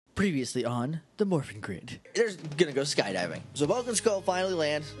Previously on the Morphin Grid. They're gonna go skydiving. So Bulk and Skull finally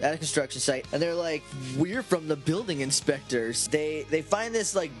land at a construction site, and they're like, "We're from the building inspectors." They find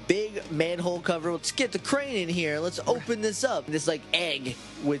this like big manhole cover. Let's get the crane in here. Let's open this up. This like egg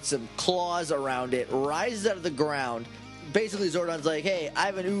with some claws around it rises out of the ground. Basically, Zordon's like, "Hey,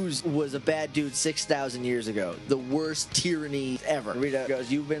 Ivan Ooze was a bad dude 6,000 years ago. The worst tyranny ever." Rita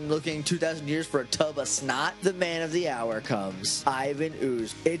goes, "You've been looking 2,000 years for a tub of snot? The man of the hour comes. Ivan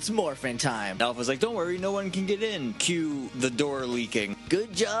Ooze. It's morphin' time." Alpha's like, "Don't worry, no one can get in." Cue the door leaking.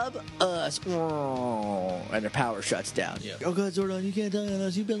 "Good job, us." And their power shuts down. Yeah. "Oh God, Zordon, you can't die on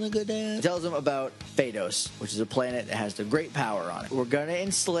us. You've been a good dad." He tells them about Phaedos, which is a planet that has the great power on it. "We're gonna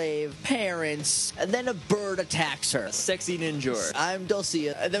enslave parents," and then a bird attacks her. Sexy ninja. "I'm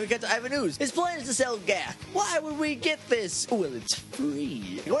Dulcia." And then we get to Ivan Ooze. "His plan is to sell GAC. Why would we get this?" "Well, it's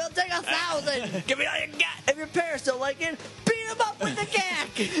free." "We'll take 1,000. Give me all you got. If your parents don't like it, beat them up with the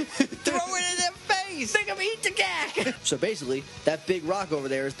GAC. Throw it in their face. Make them eat the GAC." So basically, that big rock over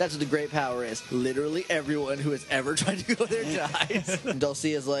there, that's what the great power is. Literally everyone who has ever tried to go there dies. And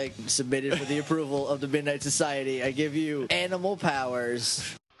Dulcia's like, "Submitted for the approval of the Midnight Society. I give you animal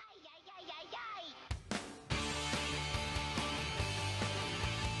powers."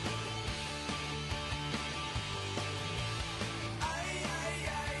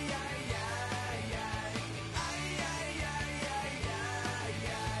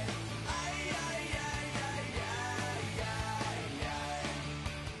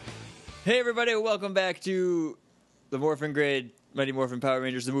 Hey everybody, welcome back to the Morphin Grid, Mighty Morphin Power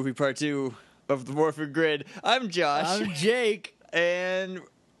Rangers, the movie part 2 of the Morphin Grid. I'm Josh. I'm Jake. And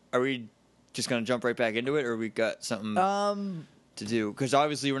are we just going to jump right back into it, or we got something to do? Because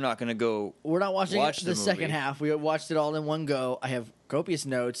obviously we're not going to go We're not watching watch the second half. We watched it all in one go. I have copious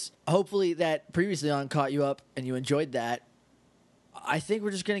notes. Hopefully that previously on caught you up and you enjoyed that. I think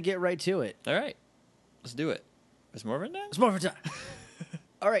we're just going to get right to it. All right, let's do it. It's Morphin time? It's more for time.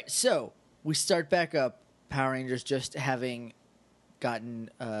 All right, so we start back up. Power Rangers just having gotten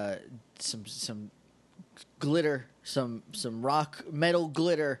some glitter, some rock metal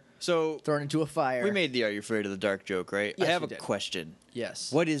glitter, So thrown into a fire. we made the "Are you afraid of the dark" joke, right? Yes, I have we a did. question.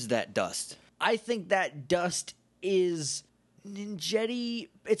 Yes. What is that dust? I think that dust is ninjetti.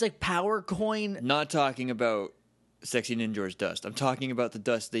 It's like power coin. Not talking about Sexy Ninja's dust. I'm talking about the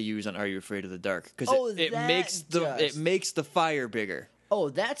dust they use on "Are You Afraid of the Dark" because Oh, it that makes makes the fire bigger. Oh,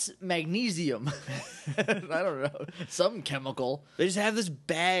 that's magnesium. I don't know. Some chemical. They just have this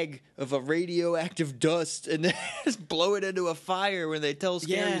bag of a radioactive dust and they just blow it into a fire when they tell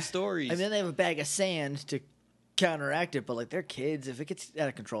scary stories. And then they have a bag of sand to counteract it, but like they're kids. If it gets out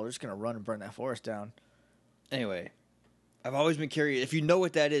of control, they're just going to run and burn that forest down. Anyway, I've always been curious. If you know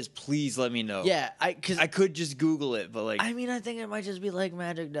what that is, please let me know. Yeah, I could just Google it, but like... I mean, I think it might just be like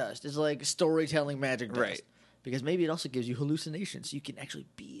magic dust. It's like storytelling magic dust. Right. Because maybe it also gives you hallucinations, so you can actually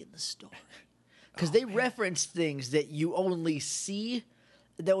be in the story. Because they reference things that you only see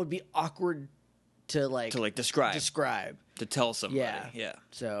that would be awkward to describe. To tell somebody. Yeah.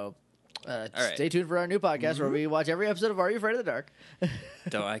 So, right. Stay tuned for our new podcast where we watch every episode of Are You Afraid of the Dark?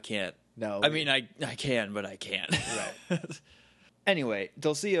 No, I can't. No. I mean, I can, but I can't. Right. Anyway,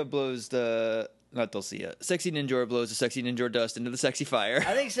 Dulcia blows the... Not Dulcia. Sexy Ninja blows the Sexy Ninja dust into the sexy fire.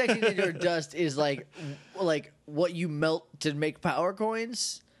 I think Sexy Ninja dust is like what you melt to make power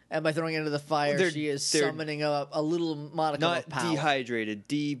coins. And by throwing it into the fire, she is summoning up a little modicum of power. Not dehydrated,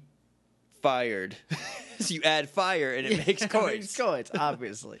 de-fired. So you add fire and it makes coins. It makes coins,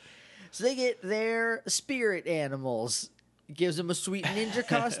 obviously. So they get their spirit animals. It gives them a sweet ninja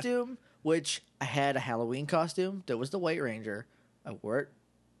costume, which I had a Halloween costume that was the White Ranger. I wore it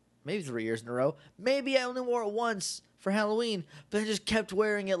maybe 3 years in a row. Maybe I only wore it once for Halloween, but I just kept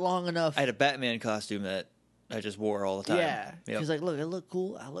wearing it long enough. I had a Batman costume that I just wore all the time. Yeah. Because like, look, I look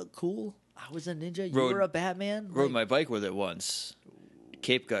cool. I look cool. I was a ninja. You were a Batman. Rode my bike with it once.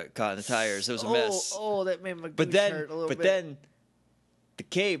 Cape got caught in the tires. It was a mess. Oh, that made my but goose hurt a little bit. then the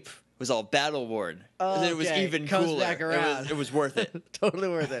cape was all battle worn. Oh, it was even cooler. Back around. It was worth it. Totally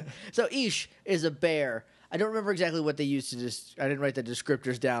worth it. So Ish is a bear. I don't remember exactly what they used to I didn't write the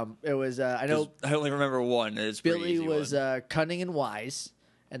descriptors down. It was I only remember one. It's Billy was cunning and wise,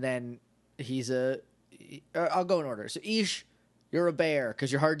 and then he's I'll go in order. So Ish, you're a bear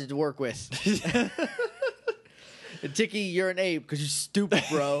because you're hard to work with. And Tiki, you're an ape because you're stupid,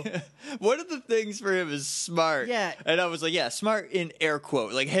 bro. One of the things for him is smart. Yeah. And I was like, yeah, smart in air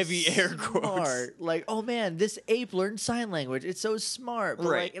quote, like heavy air quotes. Smart. Like, oh man, this ape learned sign language. It's so smart. But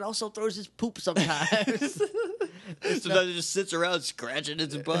right. Like, it also throws his poop sometimes. Sometimes it just sits around scratching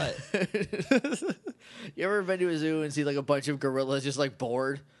its butt. You ever been to a zoo and see like a bunch of gorillas just like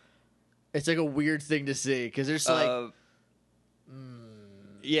bored? It's like a weird thing to see because there's like,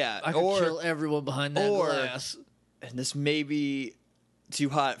 yeah, I could kill everyone behind that glass. And this may be too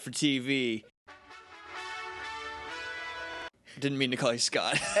hot for TV. Didn't mean to call you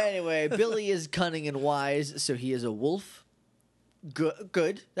Scott. Anyway, Billy is cunning and wise, so he is a wolf.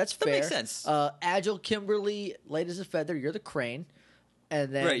 Good. That's fair. That makes sense. Agile Kimberly, light as a feather. You're the crane.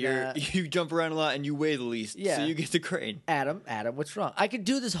 And then you jump around a lot and you weigh the least, yeah. so you get the crane. Adam, what's wrong? I could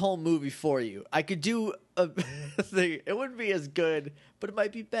do this whole movie for you. I could do a thing. It wouldn't be as good, but it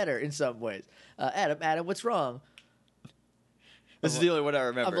might be better in some ways. Adam, what's wrong? This is the only one I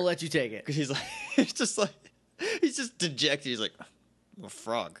remember. I'm gonna let you take it because he's just dejected. He's like, I'm a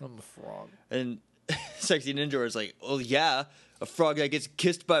frog. And Sexy Ninja is like, oh yeah, a frog that gets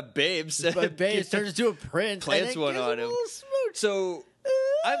kissed by babes. Turns into a prince. Plants one on him. So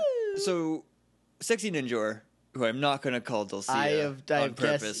Sexy Ninja, who I'm not going to call Dulcia on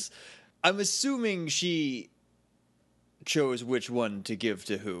purpose, I'm assuming she chose which one to give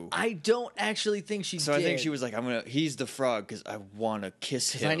to who. I don't actually think she did. So I think she was like, he's the frog because I want to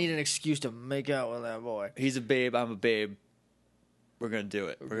kiss him. I need an excuse to make out with that boy. He's a babe, I'm a babe. We're going to do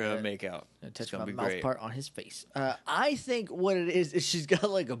it. We're going to make out. Touch my mouth part on his face. I think what it is she's got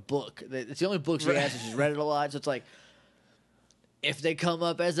like a book. It's the only book she has, and she's read it a lot. So it's like, if they come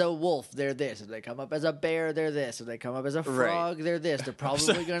up as a wolf, they're this. If they come up as a bear, they're this. If they come up as a frog, they're this. They're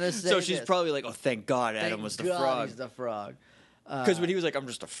probably going to say So she's this. probably like, oh, thank God Adam was the frog. He's the frog. Because when he was like, I'm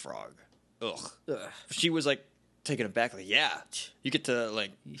just a frog. Ugh. She was like taken aback, like, yeah, you get to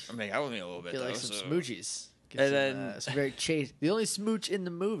like make out with me a little bit. Get like some smoochies. And then some very chaste. The only smooch in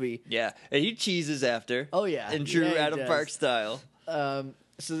the movie. Yeah, and he cheeses after. Oh yeah, in true Adam Park style. So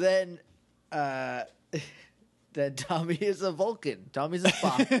then, then Tommy is a Vulcan. Tommy's a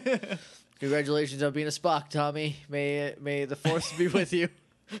Spock. Congratulations on being a Spock, Tommy. May the Force be with you.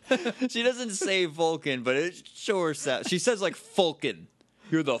 She doesn't say Vulcan, but it sure sounds. She says like Fulcan.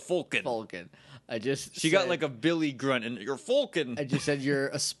 You're the Fulcan. Vulcan. She got like a Billy grunt, and you're Fulcan. I just said you're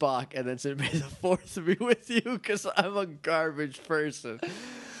a Spock, and then said, may the Force be with you, because I'm a garbage person.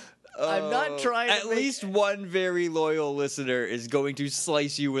 I'm not trying to At least one very loyal listener is going to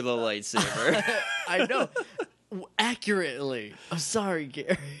slice you with a lightsaber. I know. Accurately. I'm sorry,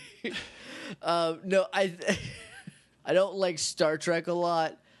 Gary. No, I don't like Star Trek a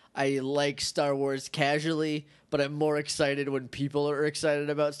lot. I like Star Wars casually, but I'm more excited when people are excited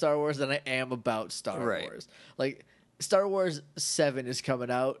about Star Wars than I am about Star Wars. Like, Star Wars 7 is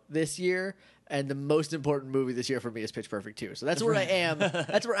coming out this year, and the most important movie this year for me is Pt.2. So that's where I am.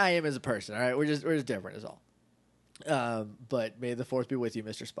 That's where I am as a person. All right, we're just different, is all. But may the 4th be with you,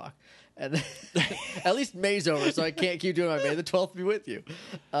 Mr. Spock. And at least May's over, so I can't keep doing my may the 12th be with you.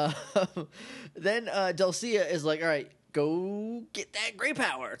 Then Dulcia is like, all right, go get that gray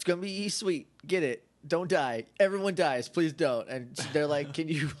power. It's gonna be sweet. Get it. Don't die. Everyone dies. Please don't. And they're like, can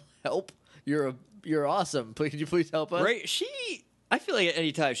you help? You're awesome. Could you please help us? Right? I feel like at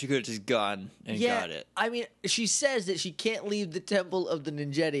any time she could have just gone and got it. I mean, she says that she can't leave the Temple of the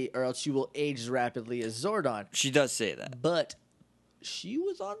Ninjetti or else she will age as rapidly as Zordon. She does say that. But she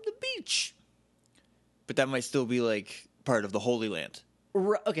was on the beach. But that might still be like part of the Holy Land.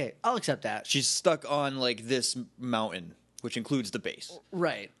 Okay, I'll accept that. She's stuck on like this mountain, which includes the base.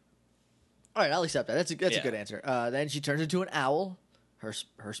 Right. All right, I'll accept that. That's a good answer. Then she turns into an owl.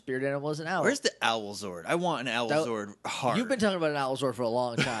 Her spirit animal is an owl. Where's the owl Zord? I want an owl Zord hard. You've been talking about an owl Zord for a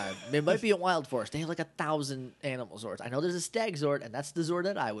long time. It might be a Wild Forest. They have like 1,000 animal Zords. I know there's a stag Zord, and that's the Zord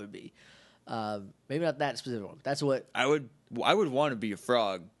that I would be. Maybe not that specific one. That's what I would want to be a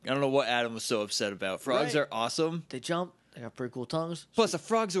frog. I don't know what Adam was so upset about. Frogs are awesome. They jump. They got pretty cool tongues. Plus, a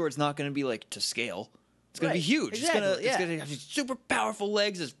frog Zord's not going to be like to scale. It's going to be huge. Exactly, it's going to have these super powerful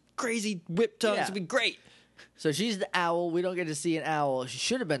legs, this crazy whip tongues. It's going to be great. So she's the owl. We don't get to see an owl. She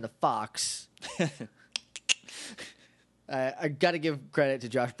should have been the fox. I got to give credit to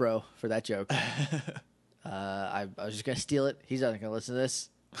Josh Bro for that joke. I was just going to steal it. He's not going to listen to this.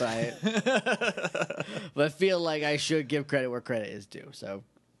 But I feel like I should give credit where credit is due. So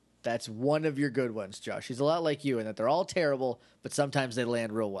that's one of your good ones, Josh. He's a lot like you in that they're all terrible, but sometimes they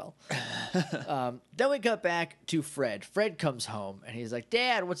land real well. Then we cut back to Fred. Fred comes home, and he's like,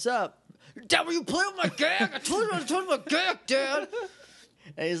 Dad, what's up? Dad, will you play with my gag? I told you not to play with my gag, Dad.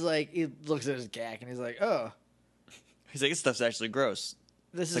 And he's like, he looks at his gag, and he's like, oh. He's like, this stuff's actually gross.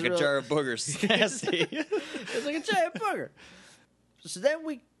 This is like a jar of boogers. It's nasty. It's like a giant booger. So then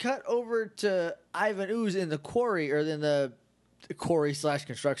we cut over to Ivan Ooze in the quarry, or in the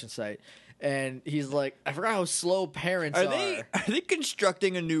quarry/construction site. And he's like, I forgot how slow parents are. Are they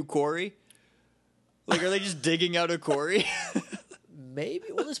constructing a new quarry? Like, are they just digging out a quarry? maybe.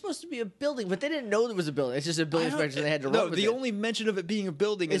 Well, it's supposed to be a building, but they didn't know there was a building. It's just a building inspection, so they had to run with it. The only mention of it being a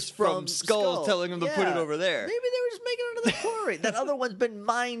building is It's from Skull telling them to put it over there. Maybe they were just making another quarry. That other one's been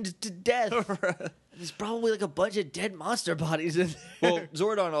mined to death. There's probably like a bunch of dead monster bodies in there. Well,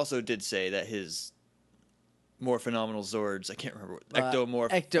 Zordon also did say that his more phenomenal Zords, I can't remember what,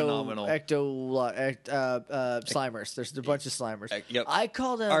 phenomenal. Slimers. There's a bunch of Slimers. Yep. I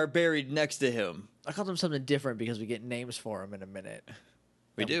call them are buried next to him. I called them something different because we get names for them in a minute.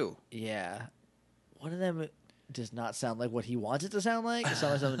 We do. Yeah. One of them does not sound like what he wants it to sound like. It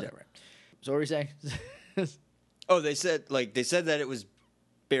sounds like something different. So what were you saying? They said that it was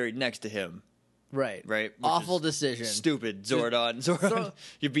buried next to him. Right. Right. Awful decision. Stupid, Zordon.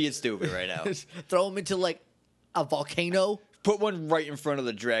 You're being stupid right now. Throw him into like a volcano. Put one right in front of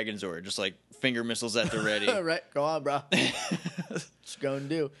the Dragon Zord, just like finger missiles at the ready. Right. Go on, bro. Just go and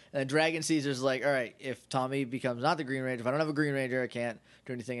do. And then Dragon Caesar's like, all right, if Tommy becomes not the Green Ranger, if I don't have a Green Ranger, I can't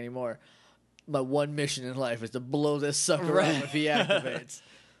do anything anymore. My one mission in life is to blow this sucker up if he activates.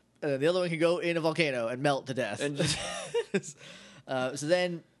 And then the other one can go in a volcano and melt to death. And so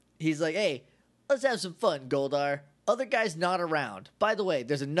then he's like, hey, let's have some fun, Goldar. Other guy's not around. By the way,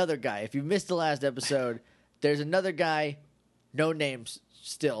 there's another guy. If you missed the last episode, there's another guy, no names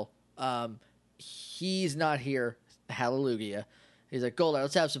still. He's not here. Hallelujah. He's like, Goldar,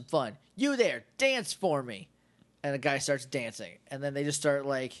 let's have some fun. You there, dance for me. And the guy starts dancing. And then they just start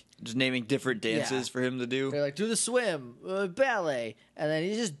like... just naming different dances for him to do. They're like, do the swim, ballet. And then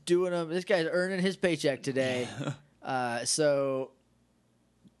he's just doing them. This guy's earning his paycheck today. So...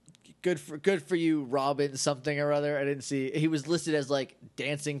 Good for you, Robin something or other. I didn't see. He was listed as like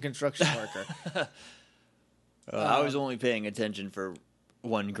dancing construction worker. I was only paying attention for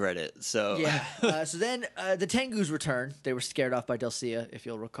one credit. So yeah. So then the Tengus return. They were scared off by Dulcea, if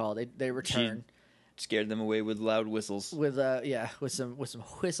you'll recall. They return. She scared them away with loud whistles. With some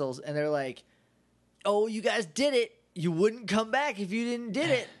whistles, and they're like, "Oh, you guys did it! You wouldn't come back if you didn't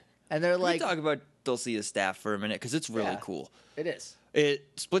did it." And they're like, "Can we talk about Dulcea's staff for a minute because it's really cool. It is. It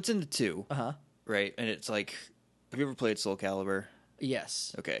splits into two, Uh-huh. right? And it's like, have you ever played Soul Calibur?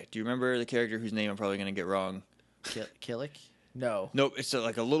 Yes. Okay. Do you remember the character whose name I'm probably going to get wrong? Killick? No. Nope. It's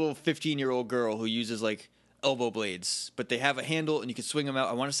like a little 15-year-old girl who uses like elbow blades, but they have a handle and you can swing them out.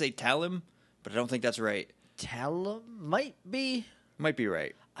 I want to say Talim, but I don't think that's right. Talim might be. Might be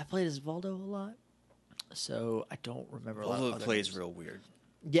right. I played as Voldo a lot, so I don't remember a lot. Voldo plays real weird.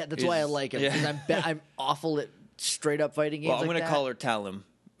 Yeah, that's why I like him. Because I'm awful at straight up fighting games. Well, I'm going to call her Talim.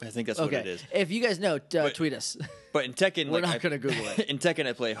 I think that's what it is. If you guys know, tweet us. But in Tekken, we're not going to Google it. In Tekken,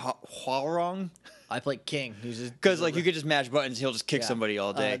 I play Hwarong. I play King, because like you could just mash buttons, he'll just kick somebody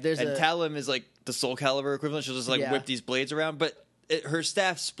all day. And Talim is like the Soul Calibur equivalent. She'll just like whip these blades around, but her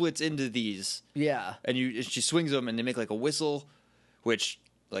staff splits into these. Yeah, and she swings them, and they make like a whistle, which.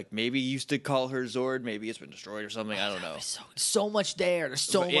 Like, maybe used to call her Zord. Maybe it's been destroyed or something. I don't know. So much there. There's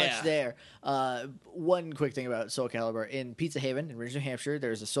so much there. One quick thing about Soul Calibur. In Pizza Haven, in Ridge, New Hampshire,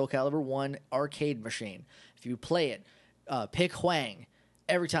 there's a Soul Calibur 1 arcade machine. If you play it, pick Huang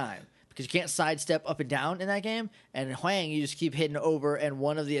every time. Because you can't sidestep up and down in that game. And Huang, you just keep hitting over and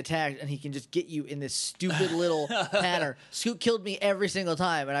one of the attacks, and he can just get you in this stupid little pattern. Scoot killed me every single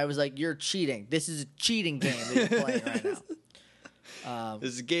time. And I was like, you're cheating. This is a cheating game that you're playing right now.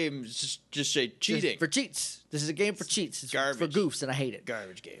 This is a game just say cheating. For cheats. This is a game for cheats. It's garbage. For goofs, and I hate it.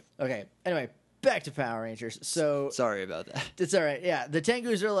 Garbage game. Okay. Anyway, back to Power Rangers. So sorry about that. It's all right. Yeah, the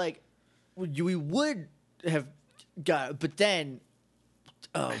Tengus are like, we would have got, but then,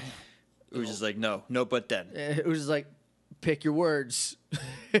 it was just like no, but then it was just like, pick your words.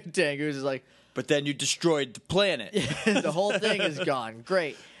 Tengus is like, but then you destroyed the planet. The whole thing is gone.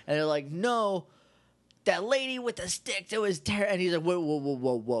 Great, and they're like, no. That lady with the stick that was terrible. And he's like,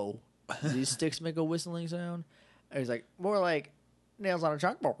 whoa. Do these sticks make a whistling sound? And he's like, more like nails on a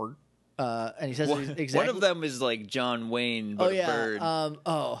chalkboard. And he says exactly. One of them is like John Wayne, but a bird.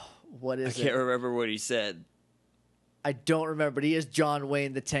 What is it? I can't remember what he said. I don't remember, but he is John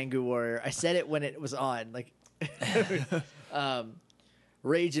Wayne, the Tengu Warrior. I said it when it was on. Like,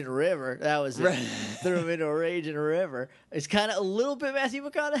 Raging River. That was it. Threw him into a Raging River. It's kind of a little bit Matthew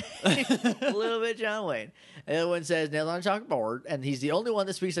McConaughey, a little bit John Wayne. And the other one says nails on a chalkboard, and he's the only one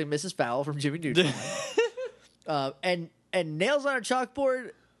that speaks like Mrs. Fowl from Jimmy Neutron. And nails on a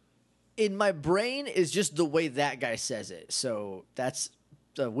chalkboard in my brain is just the way that guy says it. So that's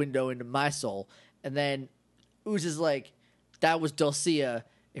the window into my soul. And then Ooze is like, that was Dulcea.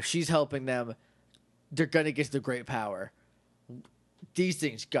 If she's helping them, they're gonna get the great power. These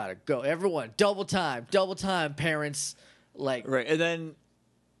things gotta go. Everyone, double time, parents. Like right, and then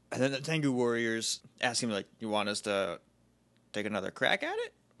the Tengu warriors ask him like, "You want us to take another crack at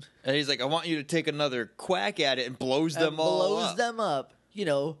it? And he's like, I want you to take another quack at it, and blows them all up. Blows them up. You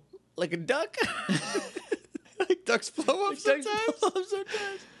know, like a duck. Like ducks blow up sometimes.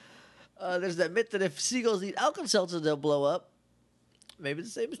 There's that myth that if seagulls eat Alka-Seltzer, they'll blow up. Maybe the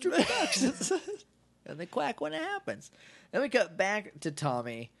same is true for ducks. And they quack when it happens. Then we cut back to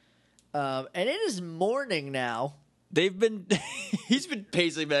Tommy. And it is morning now. He's been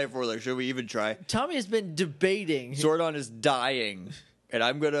pacing back and forth like, should we even try? Tommy has been debating. Zordon is dying. And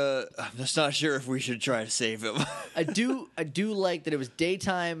I'm just not sure if we should try to save him. I do like that it was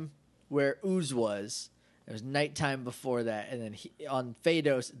daytime where Ooze was. It was nighttime before that, and then on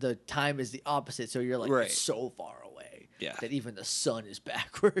Phaedos, the time is the opposite, so you're like so far away that even the sun is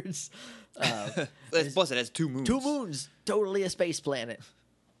backwards. Plus, it has 2 moons. 2 moons, totally a space planet.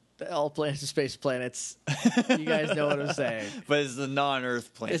 All planets are space planets. You guys know what I'm saying. But it's a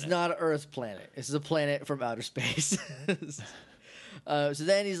non-Earth planet. It's not an Earth planet. This is a planet from outer space. So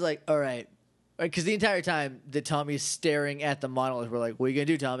then he's like, all right. Because the entire time that Tommy's staring at the monolith, we're like, what are you going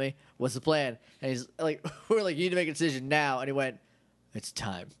to do, Tommy? What's the plan? And he's like, we're like, you need to make a decision now. And he went, it's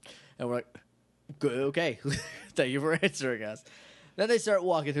time. And we're like, good, okay. Thank you for answering us. Then they start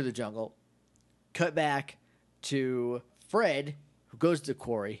walking through the jungle. Cut back to Fred, who goes to the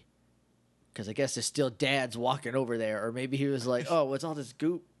quarry. Because I guess there's still dads walking over there. Or maybe he was like, oh, what's all this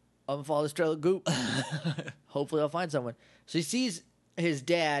goop? I'm going to follow this trail of goop. Hopefully I'll find someone. So he sees his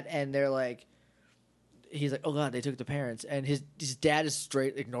dad, and they're like, he's like, oh god, they took the parents. And his dad is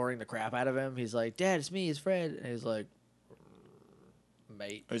straight ignoring the crap out of him. He's like, Dad, it's me, it's Fred. And he's like,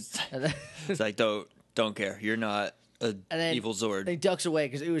 mate. It's like, don't care. You're not an evil Zord. He ducks away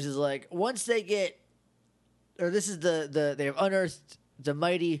because Ooze is like, once they get, or this is they have unearthed the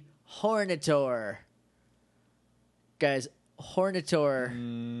mighty Hornitor. Guys,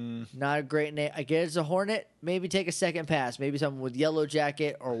 Hornitor, not a great name. I guess it's a hornet. Maybe take a second pass. Maybe someone with Yellow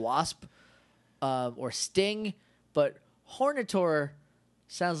Jacket or Wasp or Sting. But Hornitor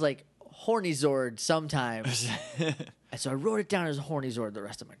sounds like Horny Zord sometimes. And so I wrote it down as Horny Zord the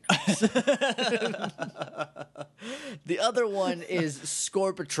rest of my notes. The other one is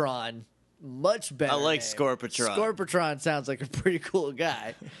Scorpatron. Much better. I like name. Scorpatron. Scorpatron sounds like a pretty cool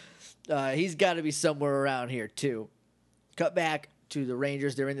guy. He's got to be somewhere around here, too. Cut back to the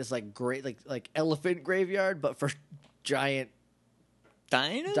Rangers. They're in this like great like elephant graveyard, but for giant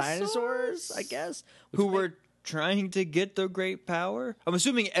dinosaurs, I guess. Who were trying to get the great power? I'm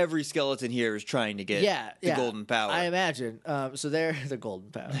assuming every skeleton here is trying to get the golden power. I imagine. So they're the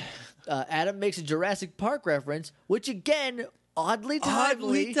golden power. Adam makes a Jurassic Park reference, which again, oddly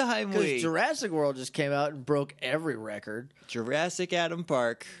timely. Because Jurassic World just came out and broke every record. Jurassic Adam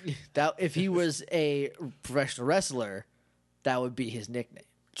Park. That if he was a professional wrestler, that would be his nickname,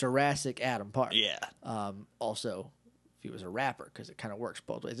 Jurassic Adam Park. Yeah. Also, if he was a rapper, because it kind of works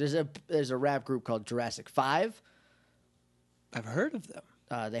both ways. There's a rap group called Jurassic 5. I've heard of them.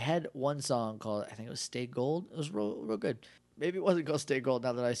 They had one song called, I think it was Stay Gold. It was real good. Maybe it wasn't called Stay Gold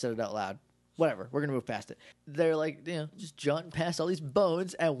now that I said it out loud. Whatever. We're going to move past it. They're like, just jaunting past all these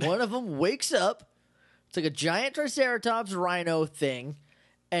bones, and one of them wakes up. It's like a giant Triceratops rhino thing.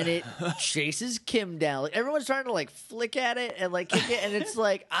 And it chases Kim down. Like everyone's trying to like flick at it and like kick it, and it's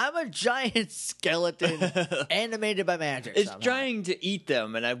like I'm a giant skeleton animated by magic. It's trying to eat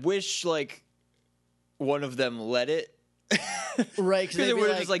them, and I wish like one of them let it. Right, because it would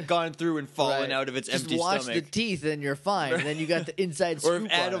have just like gone through and fallen out of its empty watch stomach. The teeth, and you're fine. And then you got the inside scoop. Or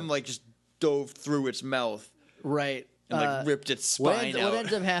if Adam like just dove through its mouth, right, and like ripped its spine out. What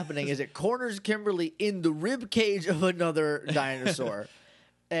ends up happening is it corners Kimberly in the rib cage of another dinosaur.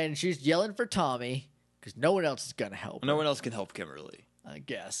 And she's yelling for Tommy because no one else is going to help her. No one else can help Kimberly, I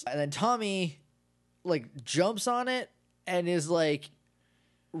guess. And then Tommy, like, jumps on it and is, like,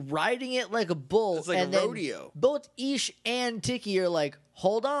 riding it like a bull. It's like and a rodeo. Both Ish and Tiki are like,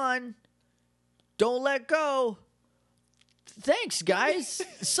 hold on. Don't let go. Thanks, guys.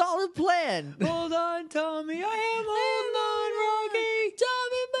 Solid plan. Hold on, Tommy. I am holding on, Rocky.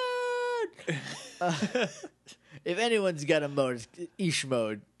 Tommy mode. If anyone's got a mode, it's Ish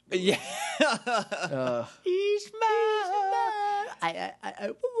mode. Yeah. Ish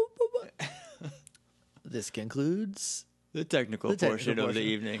mode. This concludes the technical portion of the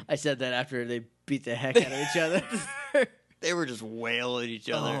evening. I said that after they beat the heck out of each other. They were just wailing each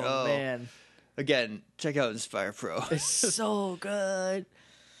other. Oh, man. Again, check out Inspire Pro. It's so good.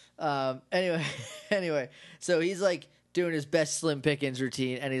 Anyway, so he's like doing his best Slim Pickens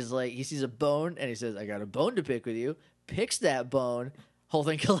routine, and he's like, he sees a bone, and he says, I got a bone to pick with you. Picks that bone, Whole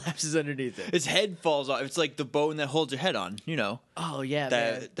thing collapses underneath it. Its head falls off. It's like the bone that holds your head on, you know. Oh, yeah,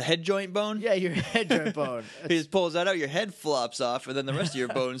 man. The head joint bone? Yeah, your head joint bone. He just pulls that out, your head flops off, and then the rest of your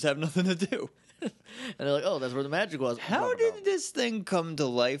bones have nothing to do. And they're like, oh, that's where the magic was. How did this thing come to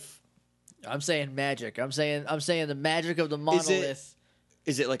life? I'm saying magic. I'm saying the magic of the monolith.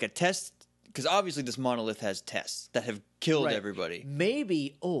 Is it like a test? Because obviously this monolith has tests that have killed everybody.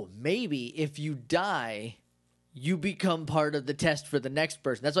 Maybe if you die, you become part of the test for the next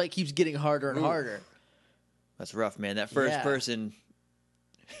person. That's why it keeps getting harder and harder. That's rough, man. That first person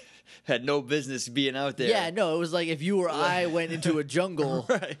had no business being out there. Yeah, no, it was like if you or I went into a jungle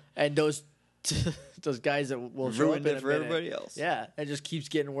and those guys that will show ruined up in it a for minute, everybody else. Yeah, it just keeps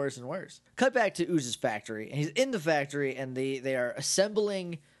getting worse and worse. Cut back to Ooze's factory, and he's in the factory, and they are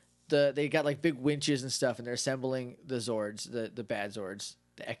assembling they got like big winches and stuff, and they're assembling the Zords, the bad Zords,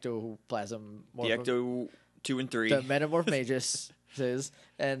 the ectoplasm, The Ecto 2 and 3, the Metamorph Magus,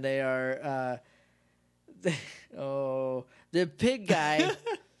 and they are the pig guy.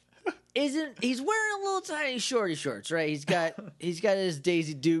 He's wearing a little tiny shorty shorts, right? He's got his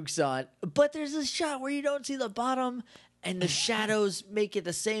Daisy Dukes on, but there's a shot where you don't see the bottom and the shadows make it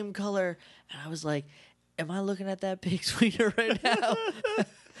the same color. And I was like, am I looking at that pig sweeter right now?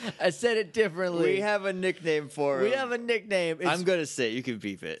 I said it differently. We have a nickname for him. We have a nickname. I'm gonna say it. You can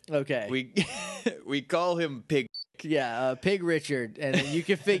beep it. Okay. We call him Pig. Yeah, Pig Richard, and then you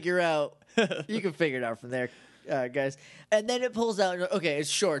can figure out. You can figure it out from there, guys. And then it pulls out. Okay,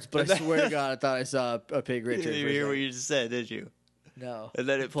 it's shorts, but I swear to God, I thought I saw a Pig Richard. You didn't hear what you just said, did you? No. And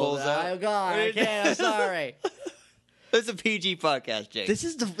then it pulls out. Oh God, I can't. I'm sorry. It's a PG podcast, Jake. This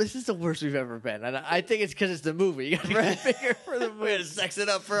is the worst we've ever been, and I think it's because it's the movie. You got to get bigger for the movie. We're gonna sex it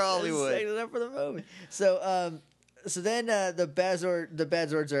up for Hollywood. Sex it up for the movie. So then the bad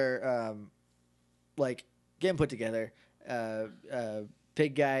Zords are like getting put together.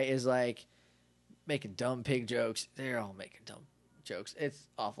 Pig guy is like making dumb pig jokes. They're all making dumb jokes. It's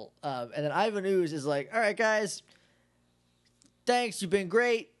awful. And then Ivan Ooze is like, all right, guys, thanks. You've been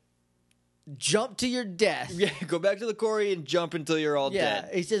great. Jump to your death. Yeah, go back to the quarry and jump until you're all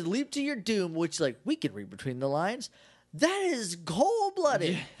dead. He says, leap to your doom, which, like, we can read between the lines. That is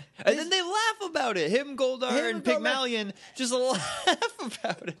cold-blooded. Yeah. And then they laugh about it. Goldar, and Pygmalion just laugh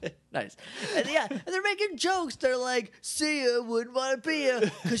about it. Nice. And and they're making jokes. They're like, see ya, wouldn't want to be ya,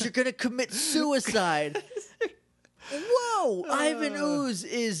 because you're going to commit suicide. Whoa! Ivan Ooze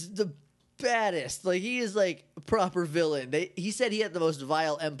is the baddest. Like, he is like a proper villain. He said he had the most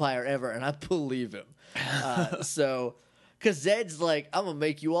vile empire ever, and I believe him. Because Zed's like, I'm gonna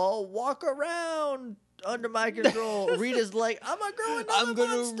make you all walk around under my control. Rita's like, I'm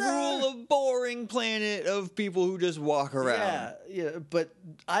gonna rule a boring planet of people who just walk around. Yeah. But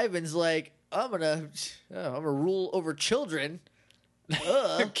Ivan's like, I'm gonna rule over children.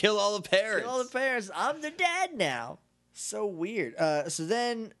 Kill all the parents. I'm the dad now. So weird. So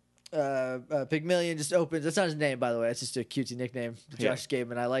then Pygmalion just opens. That's not his name, by the way. It's just a cutesy nickname that Josh gave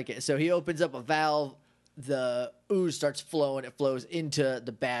him, and I like it. So he opens up a valve. The ooze starts flowing. It flows into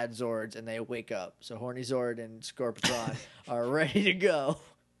the bad Zords, and they wake up. So Horny Zord and Scorpitron are ready to go.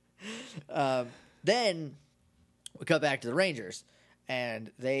 Then we cut back to the Rangers,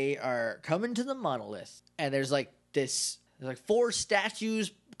 and they are coming to the monolith. And there's like 4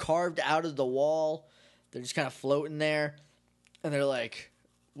 statues carved out of the wall. They're just kind of floating there, and they're like,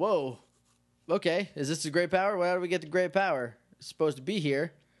 whoa, okay, is this the great power? Why do we get the great power? It's supposed to be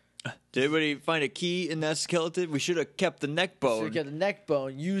here. Did anybody find a key in that skeleton? We should have kept the neck bone. Should have kept the neck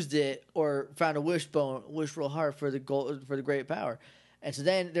bone, used it, or found a wishbone, wished real hard for the great power. And so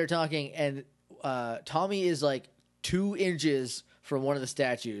then they're talking, and Tommy is like 2 inches from one of the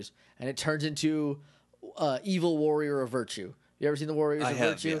statues, and it turns into evil warrior of virtue. You ever seen the Warriors of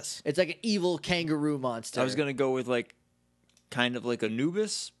Virtue? Yes. It's like an evil kangaroo monster. I was gonna go with like kind of like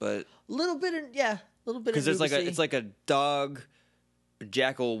Anubis, but a little bit of because it's like a dog,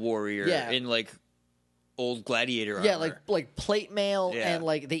 jackal warrior in like old gladiator armor. Yeah, like plate mail, and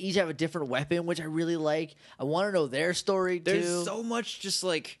like they each have a different weapon, which I really like. I want to know their story too. There's so much just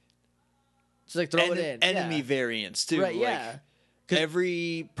like throw it in enemy variants too. Right? Like,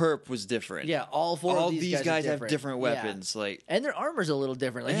 every perp was different. Yeah, all 4 of these guys have different weapons. Yeah. Like, and their armor's a little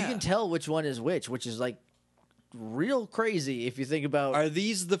different. Like you can tell which one is which is like real crazy if you think about. Are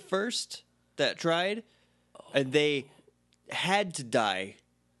these the first that tried? And they had to die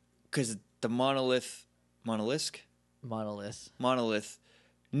because the monolith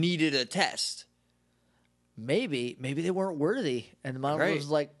needed a test. Maybe they weren't worthy, and the monolith was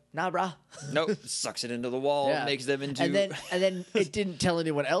like, nah, brah. Nope, sucks it into the wall, Yeah. makes them into. And then it didn't tell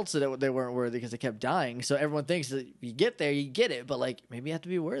anyone else that they weren't worthy because they kept dying. So everyone thinks that you get there, you get it, but like maybe you have to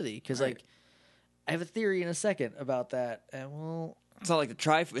be worthy because Right. like I have a theory in a second about that, and well. It's not like the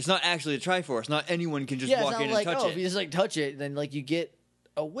Triforce. It's not actually the Triforce. Not anyone can just Yeah, walk it's not in like, and touch if it. you just like touch it, then like you get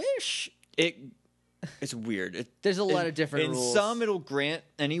a wish. It's weird. There's a lot of different rules. In some, it'll grant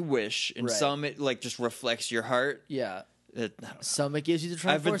any wish. In Right. some, it like just reflects your heart. Yeah. I don't know. Some it gives you the Triforce.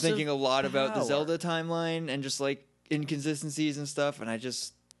 I've been thinking a lot about the power. Zelda timeline and just like inconsistencies and stuff, and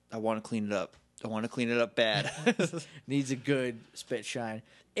I want to clean it up. I want to clean it up bad. Needs a good spit shine.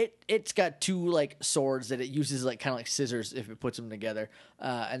 It's got two like swords that it uses like kind of like scissors if it puts them together,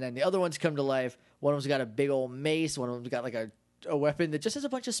 and then the other ones come to life. One of them's got a big old mace. One of them's got like a weapon that just has a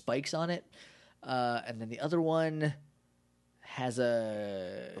bunch of spikes on it, and then the other one has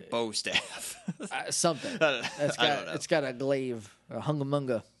a Bow staff. something. I don't know. It's got a glaive, a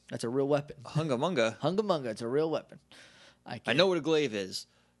hungamunga. That's a real weapon. Hungamunga. Hungamunga. It's a real weapon. I know what a glaive is.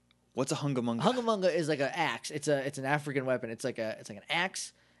 What's a hungamunga? Hungamunga is like an axe. It's an African weapon. It's like an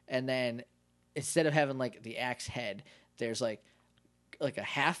axe, and then instead of having like the axe head, there's like a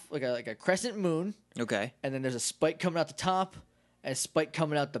half like a crescent moon, Okay. and then there's a spike coming out the top and a spike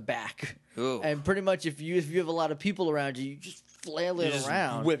coming out the back. Ooh. And pretty much if you have a lot of people around you, you just flail it Just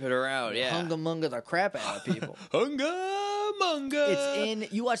around, whip it around. Yeah. Hungamunga the crap out of people. Hungamunga. It's in.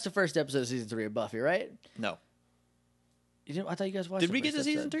 You watched the first episode of season 3 of Buffy, right? No. You didn't. I thought you guys watched. Did the we get first to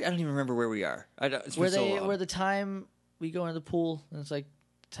season episode. 3? I don't even remember where we are. It's Where been so long. where the time we go into the pool and it's like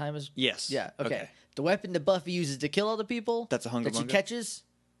time is. Yes. Yeah. Okay. The weapon that Buffy uses to kill all the people. That's a that she hungamunga? catches.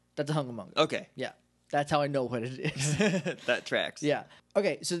 That's a hungamunga. Okay. Yeah. That's how I know what it is. That tracks. Yeah.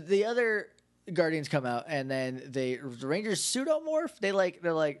 Okay. So the other Guardians come out, and then the Rangers pseudomorph. They're like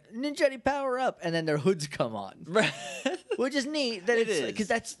ninjetti power up, and then their hoods come on, which is neat. That It it's is.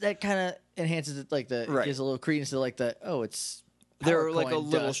 because that kind of enhances it, like Right. gives a little credence to like it's. They're power like a coin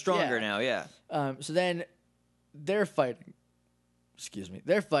little dust. stronger Yeah. now, yeah. So then they're fighting. Excuse me.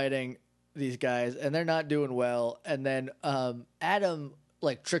 They're fighting these guys, and they're not doing well. And then Adam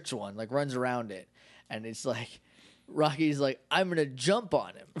like tricks one, like runs around it, and it's like Rocky's like, "I'm gonna jump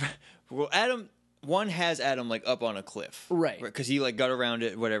on him." Well, one has Adam like up on a cliff, Right. Because he like got around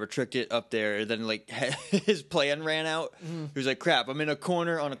it, whatever, tricked it up there, and then like his plan ran out. Mm-hmm. He was like, "Crap, I'm in a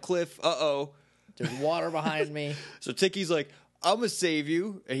corner on a cliff. Uh-oh." There's water behind me. So Tiki's like, "I'm gonna save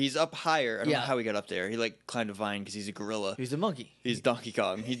you," and he's up higher. I don't know Yeah. how he got up there. He like climbed a vine because he's a gorilla. He's a monkey. He's Donkey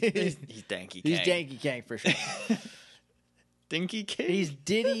Kong. He's Danky Kang. He's Danky Kang for sure. Dinky King. He's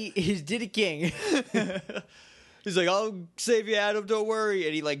Diddy King. He's like, "I'll save you, Adam. Don't worry."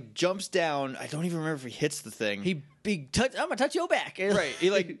 And he like jumps down. I don't even remember if he hits the thing. I'm gonna touch your back. Right.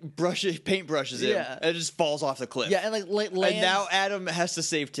 He like paintbrushes him. Yeah. And it just falls off the cliff. Yeah, and like lands. And now Adam has to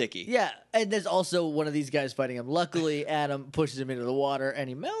save Tiki. Yeah, and there's also one of these guys fighting him. Luckily, Adam pushes him into the water and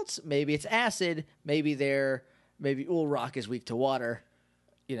he melts. Maybe it's acid. Maybe rock is weak to water.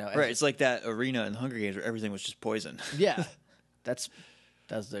 You know, Right. It's like that arena in Hunger Games where everything was just poison. Yeah, that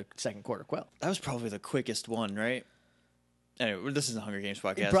was the second quarter quell. That was probably the quickest one, right? Anyway, this is the Hunger Games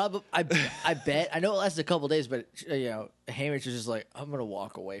podcast. Probably, I bet. I know it lasted a couple days, but Hamish was just like, "I'm gonna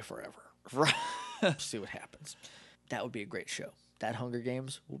walk away forever, Right. see what happens." That would be a great show. That Hunger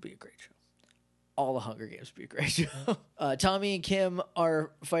Games will be a great show. All the Hunger Games would be a great show. Tommy and Kim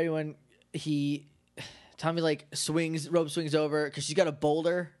are fighting when Tommy like rope swings over because she's got a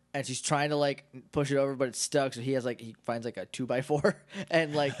boulder and she's trying to like push it over, but it's stuck. So he finds like a 2x4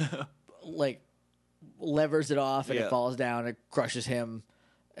 and like levers it off and Yeah. it falls down. It crushes him,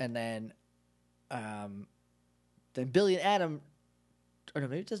 and then Billy and Adam. Or no,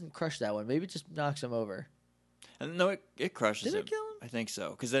 maybe it doesn't crush that one. Maybe it just knocks him over. And no, it crushes Did him. it kill him? I think so.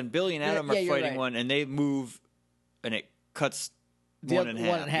 Because then Billy and Yeah, Adam yeah, are you're fighting right. one, and they move, and it cuts The one other-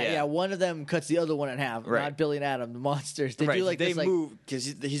 in half. Yeah, one of them cuts the other one in half. Right. Not Billy and Adam, the monsters. They Right. do like they this, like, move because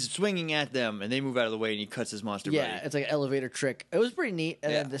he's swinging at them, and they move out of the way, and he cuts his monster yeah, buddy. it's like an elevator trick. It was pretty neat.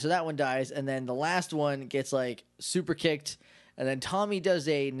 And Yeah. then, so that one dies, and then the last one gets like super kicked, and then Tommy does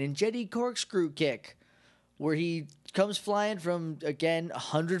a ninjetti corkscrew kick, where he comes flying from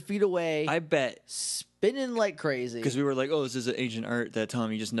 100 feet away, I bet spinning like crazy. because we were like, "Oh, this is an ancient art that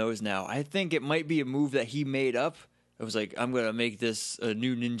Tommy just knows now." I think it might be a move that he made up. It was like, "I'm gonna make this a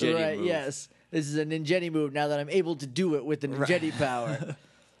new ninjetti Right? move." Yes, this is a ninjetti move. Now that I'm able to do it with the ninjetti power,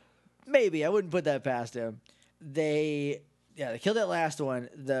 maybe I wouldn't put that past him. They killed that last one.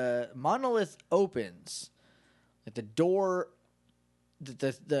 The monolith opens, like the door that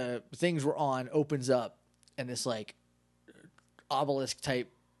the things were on opens up, and this like obelisk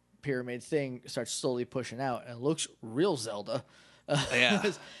type pyramid thing starts slowly pushing out, and it looks real Zelda.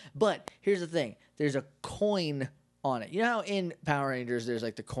 Yeah. But here's the thing: there's a coin on it. You know how in Power Rangers there's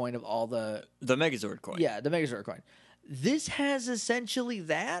like the coin of all the Megazord coin. Yeah, the Megazord coin. This has essentially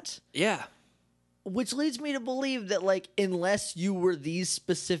that. Yeah. Which leads me to believe that, like, unless you were these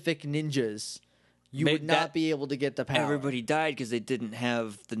specific ninjas, you would not be able to get the power. Everybody died because they didn't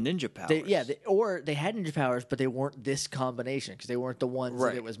have the ninja powers. Or they had ninja powers, but they weren't this combination because they weren't the ones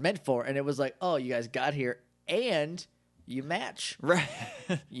that it was meant for. And it was like, oh, you guys got here, and you match. Right.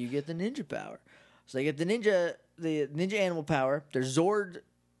 You get the ninja power. So they get the ninja animal power. Their Zord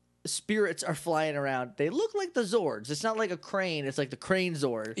spirits are flying around. They look like the Zords. It's not like a crane. It's like the crane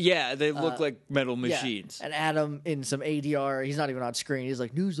Zord. Yeah, they look like metal machines. Yeah. And Adam in some ADR, he's not even on screen. He's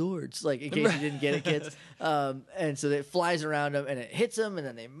like, new Zords, like in case you didn't get it, kids. And so it flies around them and it hits them and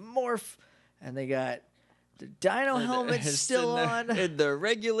then they morph and they got the dino helmets still on. In their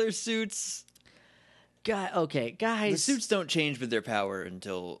regular suits. God, okay, guys. The suits don't change with their power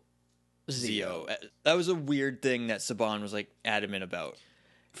until Zeo. That was a weird thing that Saban was like adamant about.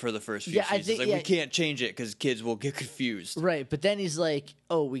 For the first few seasons. We can't change it because kids will get confused. Right, but then he's like,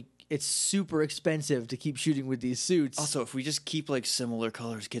 it's super expensive to keep shooting with these suits. Also, if we just keep like similar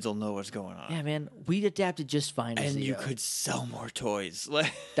colors, kids will know what's going on. Yeah, man, we'd adapted just fine to and Zeo. You could sell more toys.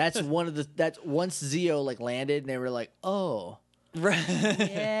 That's once Zeo like landed and they were like, oh. Right.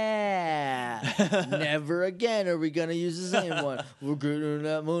 Yeah. Never again are we gonna use the same one. We're getting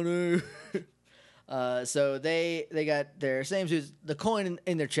that money. So they got their same suits. The coin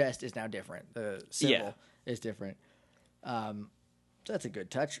in their chest is now different. The symbol is different. So that's a good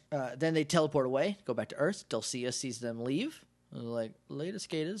touch. Then they teleport away, go back to Earth. Dulcia sees them leave. They're like, later,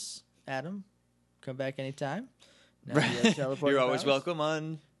 skaters. Adam, come back anytime. Now You're always welcome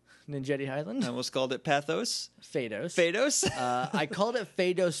on Ninjetti Highland. I almost called it Pathos. Phaedos. I called it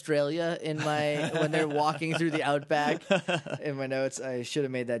Fade-Australia when they're walking through the outback. In my notes, I should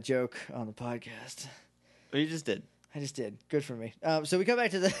have made that joke on the podcast. Well, you just did. I just did. Good for me. So we come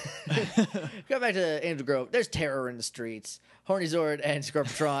back to Angel Grove. There's terror in the streets. Horny Zord and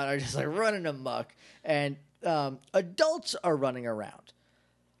Scorpitron are just like running amok, and adults are running around.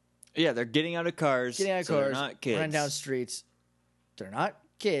 Yeah, they're getting out of cars. They're not kids. Running down streets. They're not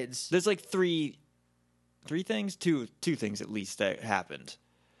kids. There's like two things at least that happened.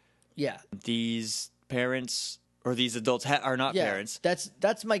 Yeah. These parents or these adults are not parents.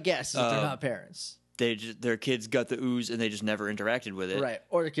 That's my guess. Is that they're not parents. Their kids got the ooze and they just never interacted with it. Right.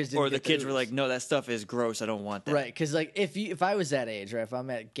 Or the kids didn't. Or the kids were like, no, that stuff is gross. I don't want that. Right. Because like if I was that age, right, if I'm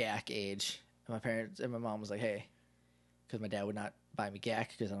at GAC age, and my parents and my mom was like, hey, because my dad would not buy me GAC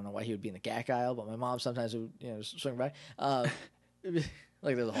because I don't know why he would be in the GAC aisle, but my mom sometimes would swing by.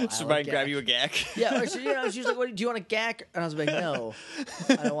 Like there's a whole somebody grab you a GAC. Yeah, she was like, do you want a GAC? And I was like, no,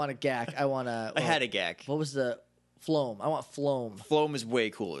 I don't want a GAC. I want a. I had a GAC. What was the Floam? I want Floam. Floam is way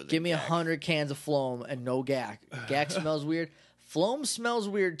cooler than Give me 100 cans of Floam and no GAC. GAC smells weird. Floam smells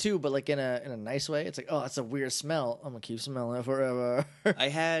weird too, but like in a nice way. It's like, oh, that's a weird smell. I'm gonna keep smelling it forever. I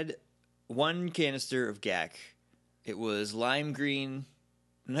had one canister of GAC. It was lime green,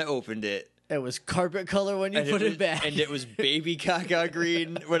 and I opened it. It was carpet color when you put it back. And it was baby caca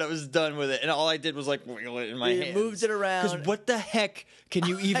green when I was done with it. And all I did was like wiggle it in my hands. Moved it around. Because what the heck can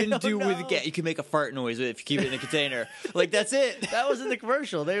you even do with GAC? You can make a fart noise if you keep it in a container. Like, that's it. That was in the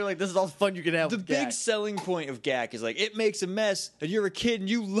commercial. They were like, this is all the fun you can have with GAC. The big selling point of GAC is like, it makes a mess, and you're a kid and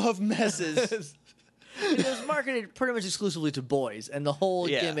you love messes. It was marketed pretty much exclusively to boys, and the whole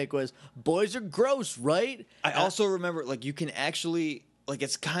gimmick was, boys are gross, right? I also remember, like, you can actually... Like,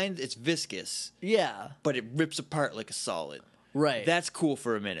 it's viscous. Yeah. But it rips apart like a solid. Right. That's cool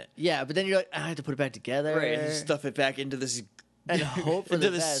for a minute. Yeah, but then you're like, I have to put it back together. Right, and stuff it back into this... And hope for into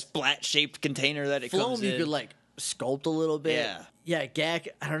the this best. splat-shaped container that it Floam, comes in. you could, like, sculpt a little bit. Yeah. Yeah, GAC,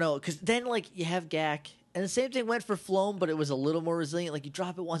 I don't know. Because then, like, you have GAC, and the same thing went for Floam, but it was a little more resilient. Like, you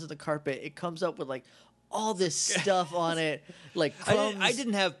drop it once on the carpet, it comes up with, like, all this stuff on it. Like, crumbs. I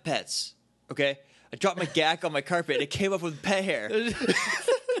didn't have pets, okay? I dropped my GAC on my carpet, and it came up with pet hair. It's covered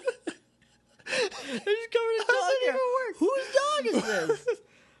in dog hair. Whose dog is this?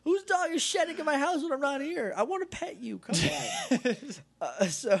 Whose dog is shedding in my house when I'm not here? I want to pet you. Come on.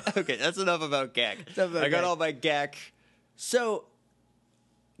 Okay, that's enough about GAC. I got all my GAC. So,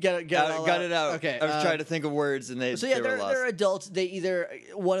 got it out. Okay, I was trying to think of words, and they were lost. They're adults. They either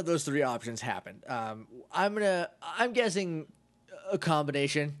one of those three options happened. I'm guessing a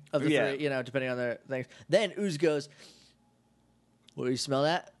combination of the three. Depending on their things. Then Ooze goes, "Well, you smell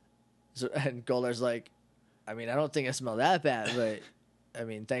that?" So, and Goldar's like, I mean, I don't think I smell that bad, but I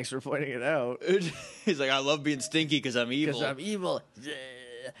mean, thanks for pointing it out. He's like, I love being stinky because I'm evil. Because I'm evil.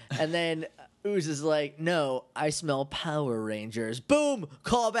 And then Ooze is like, no, I smell Power Rangers. Boom!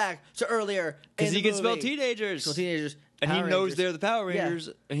 Call back to earlier. Because he can smell teenagers. And he knows they're the Power Rangers,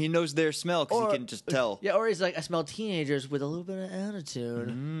 and he knows their smell because he can just tell. Yeah, or he's like, I smell teenagers with a little bit of attitude.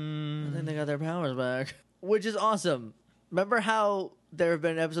 I think they got their powers back. Which is awesome. Remember how there have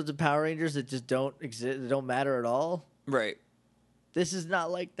been episodes of Power Rangers that just don't exist, that don't matter at all? Right. This is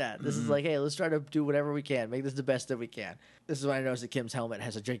not like that. This is like, hey, let's try to do whatever we can. Make this the best that we can. This is when I noticed that Kim's helmet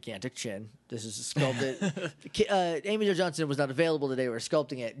has a gigantic chin. This is sculpted. Amy Jo Johnson was not available today. We were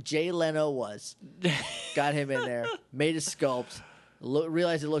sculpting it. Jay Leno was. Got him in there. Made a sculpt.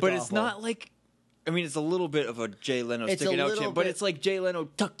 Realized it looked awful. But it's not like... I mean, it's a little bit of a Jay Leno sticking out chin, but it's like Jay Leno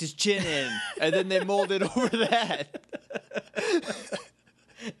tucked his chin in, and then they molded over that.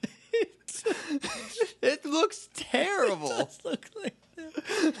 It looks terrible. It does look like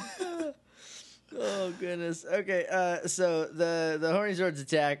that. Oh goodness. Okay. So the Horny Zords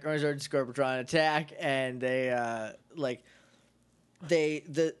attack. Horny Zords and Scorpitron attack, and the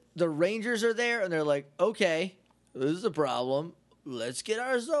Rangers are there, and they're like, okay, this is a problem. Let's get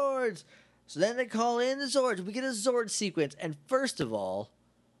our Zords. So then they call in the Zords. We get a Zord sequence, and first of all,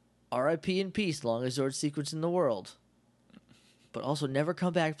 R.I.P. in peace, longest Zord sequence in the world. But also, never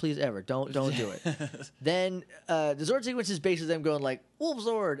come back, please, ever. Don't do it. Then the Zord sequence is basically them going like Wolf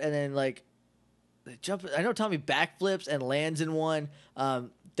Zord, and then like they jump. I know Tommy backflips and lands in one.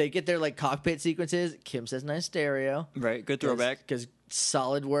 They get their like cockpit sequences. Kim says, "Nice stereo." Right, good throwback. Because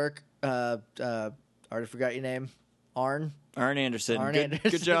solid work. Already forgot your name. Arn Anderson. Anderson.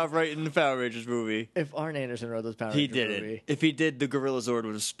 Good job writing the Power Rangers movie. If Arn Anderson wrote those Power Rangers he did movie. it. If he did, the Gorilla Zord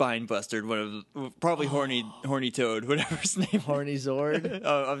would have spine busted one of probably Horny Toad, whatever his name. Horny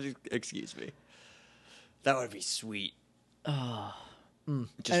Zord. Excuse me. That would be sweet. Just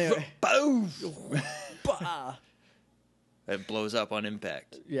anyway. boom. Bah. It blows up on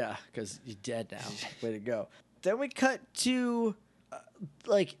impact. Yeah, because you're dead now. Way to go. Then we cut to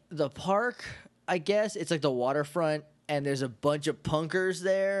like the park. I guess it's like the waterfront, and there's a bunch of punkers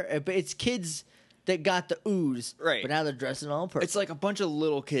there. But it's kids that got the ooze, right? But now they're dressing all purple. It's like a bunch of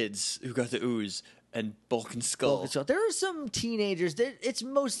little kids who got the ooze and Bulk and Skull. There are some teenagers. It's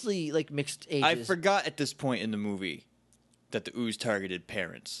mostly like mixed ages. I forgot at this point in the movie that the ooze targeted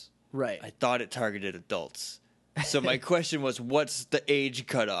parents. Right. I thought it targeted adults. So my question was, what's the age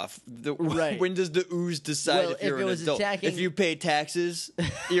cutoff? Right. When does the ooze decide if you're an adult? If you pay taxes,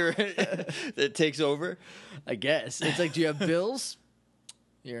 it takes over? I guess. It's like, do you have bills?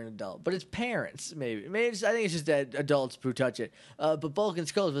 You're an adult. But it's parents, maybe. I think it's just that adults who touch it. But Bulk and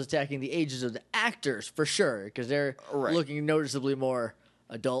Skulls was attacking the ages of the actors, for sure, because they're looking noticeably more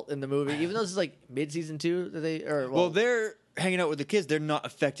adult in the movie. Even though this is like mid-season 2 that they... Well, they're hanging out with the kids. They're not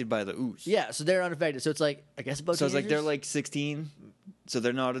affected by the ooze. Yeah, so they're unaffected. So it's like, I guess about teenagers? So it's like they're like 16, so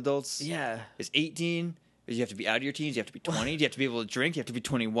they're not adults. Yeah. It's 18. You have to be out of your teens. You have to be 20. You have to be able to drink. You have to be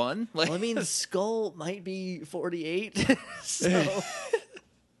 21. Like, well, I mean, Skull might be 48. So...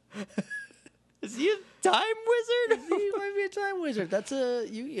 Is he a time wizard? He might be a time wizard. That's a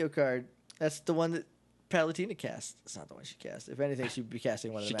Yu-Gi-Oh card. That's the one that Palatina cast. That's not the one she cast. If anything, she'd be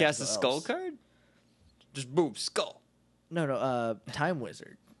casting one of the She cast a Skull card? Just boom, Skull. No, Time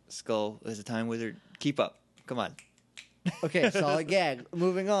Wizard. Skull is a Time Wizard. Keep up. Come on. Okay, solid gag.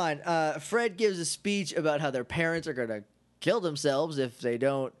 Moving on. Fred gives a speech about how their parents are going to kill themselves if they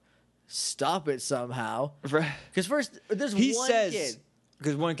don't stop it somehow. Because first, there's one kid.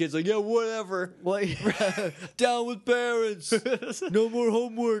 Because one kid's like, yeah, whatever. What? Down with parents. No more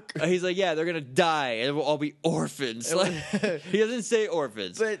homework. He's like, yeah, they're going to die and we'll all be orphans. Like, he doesn't say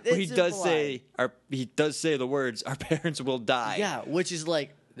orphans. But he does say the words, our parents will die. Yeah, which is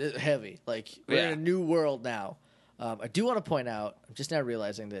like heavy. Like, we're in a new world now. I do want to point out, I'm just now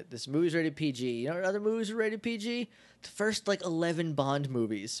realizing that this movie's rated PG. You know what other movies are rated PG? The first, 11 Bond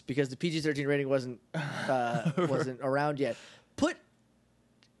movies, because the PG-13 rating wasn't around yet. Put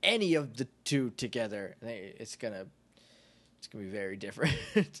any of the two together, it's gonna be very different.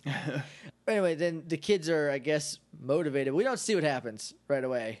 Anyway, then the kids are, I guess, motivated. We don't see what happens right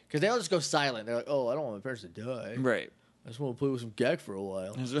away, because they all just go silent. They're like, oh, I don't want my parents to die. Right. I just want to play with some gag for a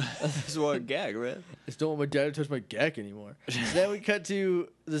while. I just want a gag, right? I just don't want my dad to touch my gag anymore. So then we cut to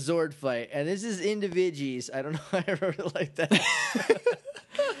the Zord fight, and this is Individuals. I don't know why I wrote it like that.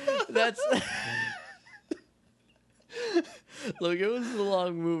 That's... Look, it was a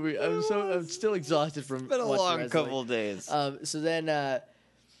long movie. I'm still exhausted from. It's been a long couple days. So then,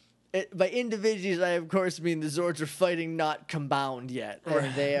 by Individuals, I of course mean the Zords are fighting, not combound yet,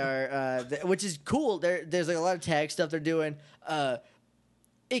 and they are, which is cool. There's a lot of tag stuff they're doing.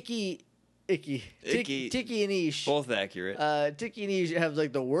 Icky Icky. Tiki and Ish. Both accurate. Tiki and Ish have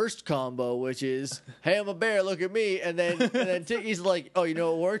like the worst combo, which is, hey, I'm a bear, look at me. And then Tiki's like, oh, you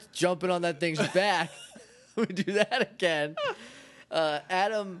know what works? Jumping on that thing's back. We do that again.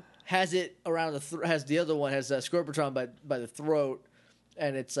 Adam has it around has the other one, has Scorpitron by the throat,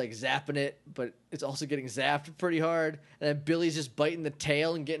 and it's like zapping it, but it's also getting zapped pretty hard. And then Billy's just biting the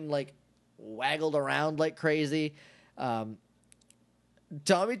tail and getting like waggled around like crazy.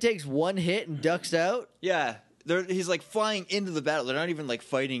 Tommy takes one hit and ducks out. Yeah. He's like flying into the battle. They're not even like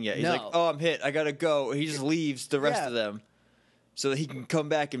fighting yet. He's like, oh, I'm hit. I gotta go. He just leaves the rest of them so that he can come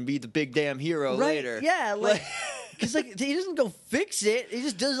back and be the big damn hero later. Yeah, like, because like, he doesn't go fix it. He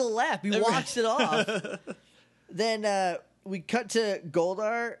just does a lap. He walks it off. Then we cut to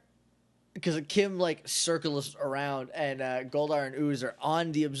Goldar because Kim like circles around, and Goldar and Ooze are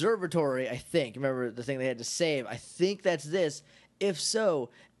on the observatory, I think. Remember the thing they had to save? I think that's this. If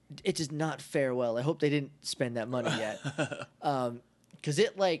so, it does not fare well. I hope they didn't spend that money yet. Because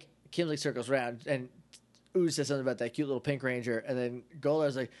it, like, Kim, like, circles around, and Ooze says something about that cute little pink ranger, and then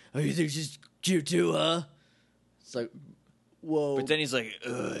Goldar's like, oh, you think she's cute too, huh? It's like, whoa. But then he's like,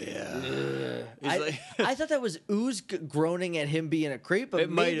 yeah. I thought that was Ooze groaning at him being a creep, but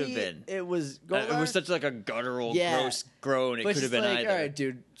it might have been. It was Goldar. It was such like a guttural, gross groan. It could have been like, either. All right,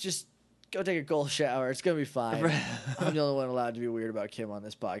 dude, just go take a cold shower. It's going to be fine. I'm the only one allowed to be weird about Kim on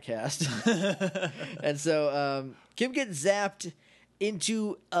this podcast. And so Kim gets zapped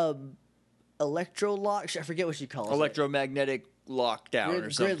into electro lock. I forget what she calls it. Electromagnetic lockdown or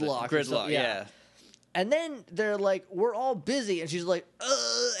something. Gridlock, yeah. And then they're like, we're all busy. And she's like,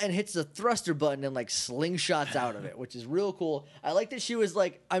 and hits the thruster button and like slingshots out of it, which is real cool. I like that she was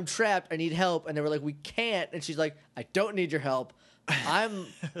like, I'm trapped. I need help. And they were like, we can't. And she's like, I don't need your help. I'm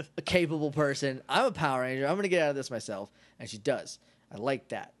a capable person. I'm a Power Ranger. I'm going to get out of this myself. And she does. I like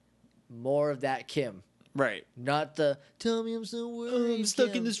that. More of that Kim. Right. Not the, tell me I'm so worried. I'm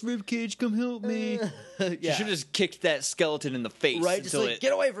stuck in this rib cage. Come help me. Yeah. She should have just kicked that skeleton in the face. Right? Just like,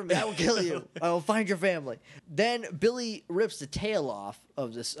 get away from me. I will kill you. I will find your family. Then Billy rips the tail off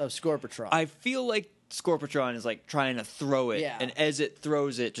of Scorpitron. I feel like Scorpitron is like trying to throw it, and as it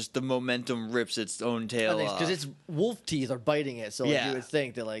throws it, just the momentum rips its own tail off. Because its wolf teeth are biting it, so like, you would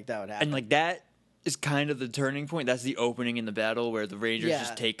think that like that would happen. And like that is kind of the turning point. That's the opening in the battle where the Rangers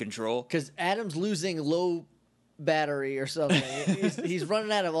just take control. Because Adam's losing low battery or something. he's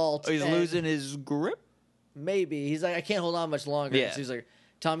running out of ult. Oh, he's losing his grip? Maybe. He's like, I can't hold on much longer. Yeah. So he's like,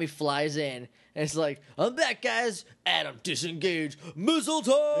 Tommy flies in, and it's like, I'm back, guys. Adam, disengage. Missile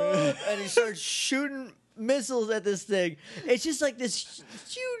time! And he starts shooting missiles at this thing. It's just like this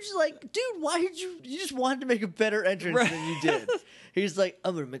huge, like, dude, why did you just wanted to make a better entrance than you did. He's like,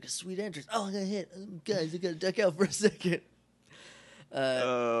 I'm going to make a sweet entrance. Oh, I got hit. Guys, I got to duck out for a second.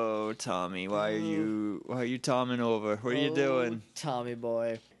 Oh, Tommy, why are you Tomming over? What are you doing? Tommy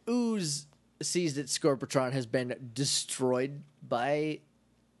boy. Ooze sees that Scorpitron has been destroyed by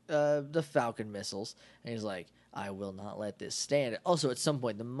the Falcon missiles, and he's like, I will not let this stand. Also, at some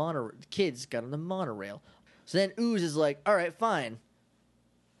point, the kids got on the monorail. So then Ooze is like, all right, fine.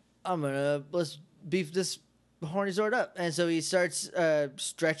 Let's beef this horny Zord up. And so he starts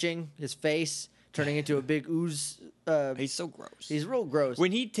stretching his face, turning into a big ooze. He's so gross. He's real gross.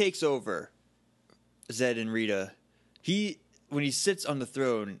 When he takes over Zed and Rita, when he sits on the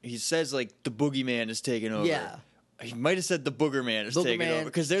throne, he says like the boogeyman is taking over. Yeah. He might have said the Booger Man is taking over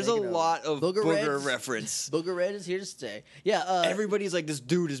because there's a lot of Booger reference. Booger Red is here to stay. Yeah. Everybody's like, this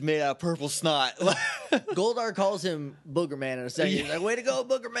dude is made out of purple snot. Goldar calls him Booger Man in a second. He's like, way to go,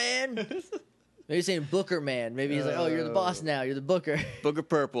 Booger Man. Maybe he's saying Booker Man. Maybe he's like, oh, you're the boss now. You're the Booker. Booger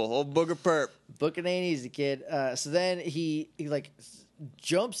Purple. Old Booger Perp. Booking ain't easy, kid. So then he like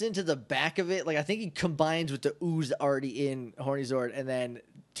jumps into the back of it. Like, I think he combines with the Ooze already in Horny Zord and then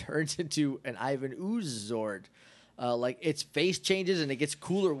turns into an Ivan Ooze Zord. Like its face changes and it gets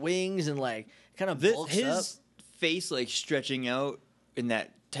cooler wings and like kind of bulks up. His face like stretching out in that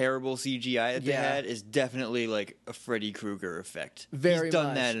terrible CGI that they had is definitely like a Freddy Krueger effect. He's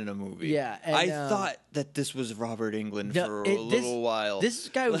done that in a movie. Yeah, and, I thought that this was Robert Englund for a little while. This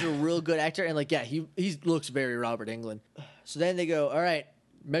guy was a real good actor, and like he looks very Robert Englund. So then they go, all right,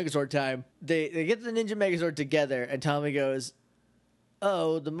 Megazord time. They get the Ninja Megazord together, and Tommy goes,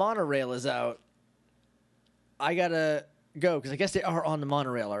 oh, the monorail is out. I gotta go, because I guess they are on the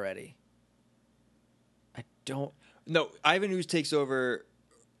monorail already. I don't... No, Ivan Ooze takes over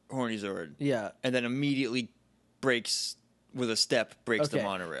Horny Zord. Yeah. And then immediately breaks the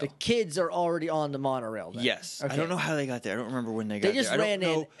monorail. The kids are already on the monorail then. Yes. Okay. I don't know how they got there. I don't remember when they got there. They just ran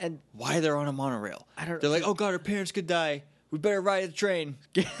in and... why they're on a monorail. They're like, oh God, our parents could die. We better ride the train.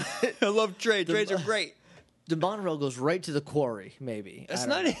 I love trains. Trains are great. The monorail goes right to the quarry, maybe. It's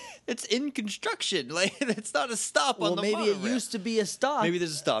not. It's in construction. Like, it's not a stop on the monorail. Well, maybe it used to be a stop. Maybe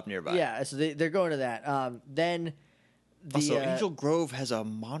there's a stop nearby. Yeah, so they're going to that. Then also, Angel Grove has a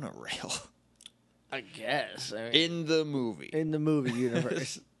monorail. I guess. I mean, in the movie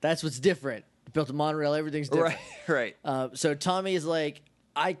universe. That's what's different. Built a monorail, everything's different. Right. So Tommy is like,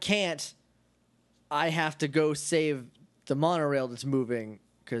 I can't. I have to go save the monorail that's moving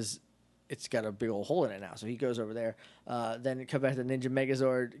because it's got a big old hole in it now. So he goes over there. Then come back to the Ninja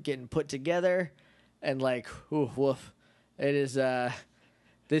Megazord getting put together, and like, ooh, woof. It is.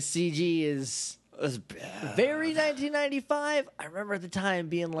 This CG is very 1995. I remember at the time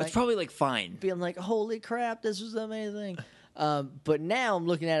being like, it's probably like fine, being like, holy crap, this was amazing. But now I'm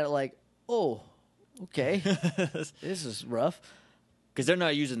looking at it like, oh, okay, this is rough. Because they're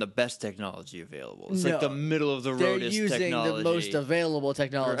not using the best technology available. It's like the middle of the road technology. They're using the most available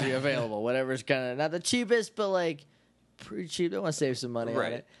technology available. Whatever's kind of not the cheapest, but like pretty cheap. They want to save some money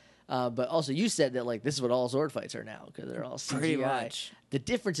on it. But also, you said that like this is what all Zord fights are now because they're all CGI. Pretty much. The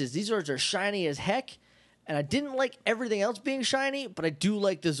difference is these Zords are shiny as heck, and I didn't like everything else being shiny, but I do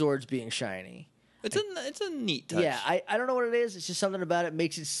like the Zords being shiny. It's a neat touch. Yeah, I don't know what it is. It's just something about it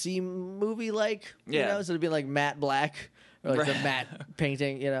makes it seem movie-like. You know, instead of being like matte black or like the matte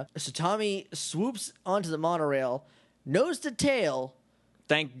painting. You know. So Tommy swoops onto the monorail, nose to tail.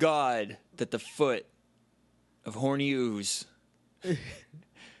 Thank God that the foot of horny Ooze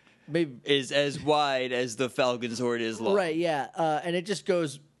is as wide as the Falcon Sword is long. Right. Yeah. And it just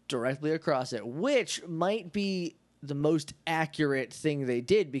goes directly across it, which might be the most accurate thing they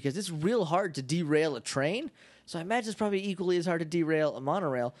did because it's real hard to derail a train. So I imagine it's probably equally as hard to derail a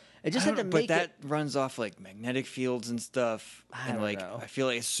monorail. It just had to make that runs off like magnetic fields and stuff. I don't know. I feel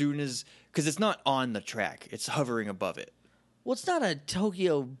like as soon as because it's not on the track, it's hovering above it. Well, it's not a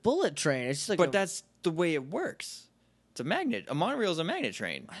Tokyo bullet train. It's just like that's the way it works. It's a magnet. A monorail is a magnet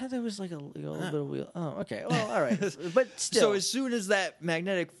train. I thought there was like a little bit of wheel. Oh, okay. Well, all right. But still. So as soon as that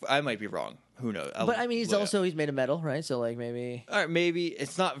magnetic, I might be wrong. Who knows? But I mean, he's made of metal, right? So like maybe. All right, maybe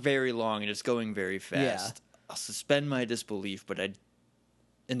it's not very long and it's going very fast. Yeah. I'll suspend my disbelief, but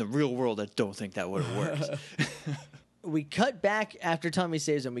in the real world, I don't think that would have worked. We cut back after Tommy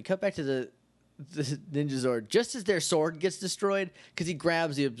saves him. We cut back to the Ninja Zord just as their sword gets destroyed because he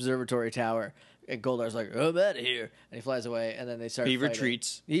grabs the observatory tower. And Goldar's like, I'm out of here. And he flies away, and then they start fighting.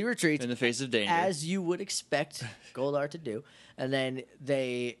 He retreats. In the face of danger. As you would expect Goldar to do. And then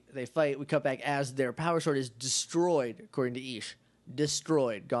they fight. We cut back as their power sword is destroyed, according to Ish.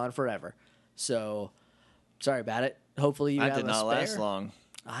 Destroyed. Gone forever. So, sorry about it. Hopefully you have a spare. That did not last long.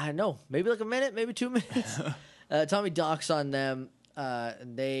 I know. Maybe like a minute, maybe 2 minutes. Tommy docks on them.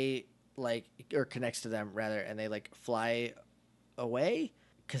 And they, or connects to them, rather, and they, fly away.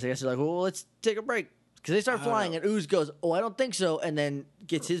 Because I guess they're like, well, let's take a break. Because they start flying, and Ooze goes, oh, I don't think so, and then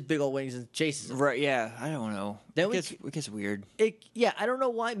gets his big old wings and chases them. Right, yeah, I don't know. Then it gets weird. Yeah, I don't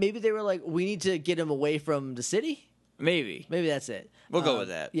know why. Maybe they were like, we need to get him away from the city? Maybe that's it. We'll go with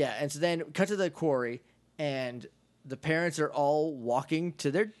that. Yeah, and so then cut to the quarry, and the parents are all walking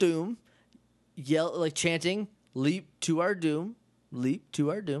to their doom, chanting, leap to our doom, leap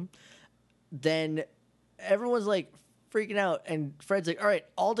to our doom. Then everyone's freaking out, and Fred's like, all right,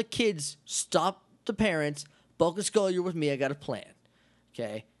 all the kids stop the parents. Bulk and Skull, you're with me. I got a plan.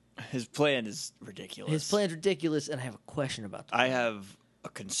 Okay? His plan is ridiculous. His plan's ridiculous, and I have a question about that. I have a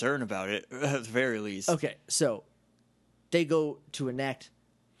concern about it, at the very least. Okay, so they go to enact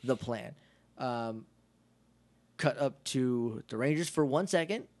the plan. Cut up to the Rangers for 1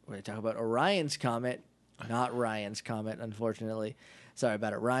 second, where they talk about Orion's comet, not Ryan's comet, unfortunately. Sorry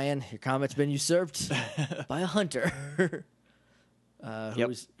about it, Ryan. Your comet's been usurped by a hunter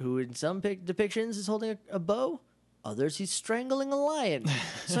who in some depictions is holding a bow. Others, he's strangling a lion.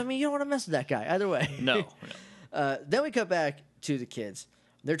 So, I mean, you don't want to mess with that guy. Either way. No. Then we cut back to the kids.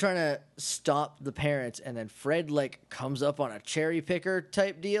 They're trying to stop the parents, and then Fred, comes up on a cherry picker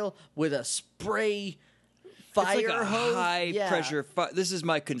type deal with a spray fire hose. High-pressure fire. This is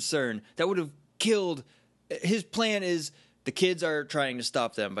my concern. That would have killed... His plan is... The kids are trying to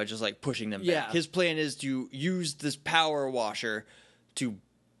stop them by just pushing them back. His plan is to use this power washer to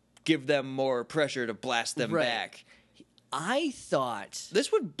give them more pressure to blast them back. I thought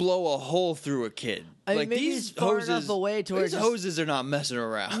this would blow a hole through a kid. These hoses away to where these hoses are not messing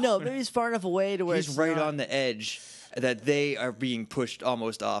around. No, maybe he's far enough away to where he's right on the edge that they are being pushed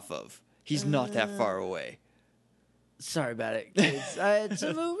almost off of. He's not that far away. Sorry about it, kids. It's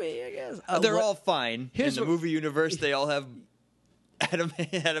a movie, I guess. They're all fine. In the movie universe, they all have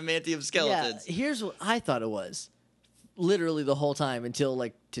adamantium skeletons. Yeah, here's what I thought it was. literally the whole time until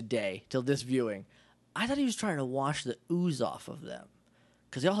like today, till this viewing. I thought he was trying to wash the ooze off of them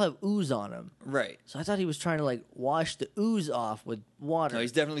because they all have ooze on them. Right. So I thought he was trying to like wash the ooze off with water. No,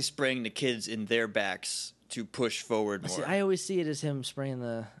 he's definitely spraying the kids in their backs to push forward more. See, I always see it as him spraying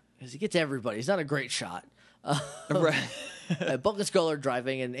because he gets everybody. He's not a great shot. Right. Bulk and Skull are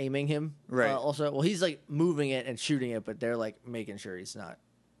driving and aiming him. Right. Also, well, he's like moving it and shooting it, but they're like making sure he's not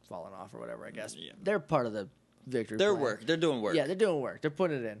falling off or whatever. I guess they're part of the victory. They're plan. They're doing work. Yeah, they're doing work. They're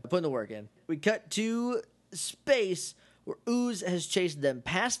putting it in. They're putting the work in. We cut to space where Ooze has chased them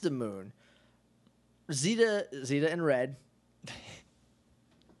past the moon. Zeta and Red.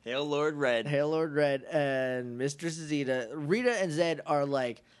 Hail Lord Red. Hail Lord Red and Mistress Zeta. Rita and Zed are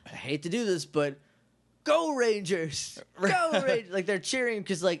like, I hate to do this, but go Rangers! Go Rangers! Like they're cheering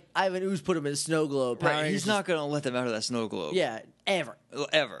because like Ivan Ooze put him in a snow globe. Right, he's not going to let them out of that snow globe. Yeah, ever.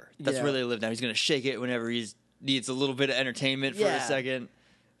 That's where they live now. He's going to shake it whenever he needs a little bit of entertainment for a second.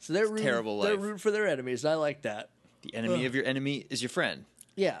 So they're rooting for their enemies, and I like that. The enemy of your enemy is your friend.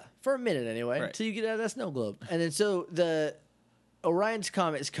 Yeah, for a minute anyway, until you get out of that snow globe. And then so the Orion's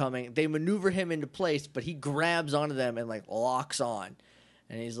comet is coming. They maneuver him into place, but he grabs onto them and like locks on.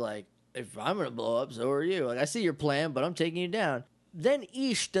 And he's like, if I'm going to blow up, so are you. Like, I see your plan, but I'm taking you down. Then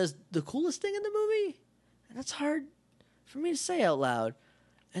Ish does the coolest thing in the movie. And that's hard for me to say out loud.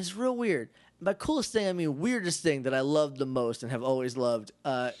 And it's real weird. By coolest thing, I mean weirdest thing that I love the most and have always loved.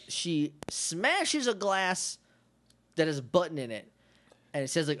 She smashes a glass that has a button in it. And it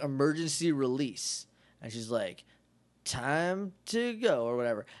says, like, emergency release. And she's like, time to go, or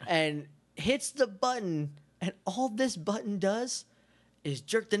whatever. And hits the button. And all this button does is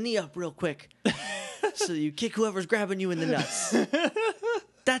jerk the knee up real quick so you kick whoever's grabbing you in the nuts.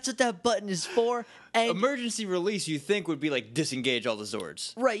 That's what that button is for. And emergency release, you think, would be like disengage all the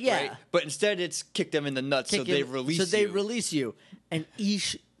Zords. Right, yeah. Right? But instead it's kick them in the nuts so they release you. So they release you. And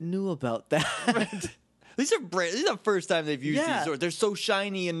Ish knew about that. These are this is the first time they've used these Zords. They're so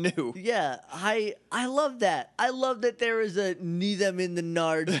shiny and new. Yeah, I love that. I love that there is a knee them in the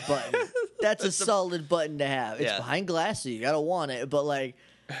nards button. That's a solid button to have. It's behind glass, so you gotta want it. But like,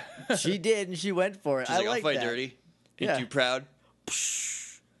 she did, and she went for it. She's I like, like I'll fight that. dirty. Ain't you proud?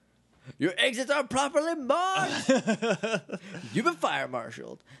 Your exits are properly marked. You've been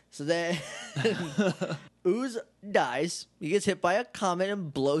fire-marshaled. So then Ooze dies. He gets hit by a comet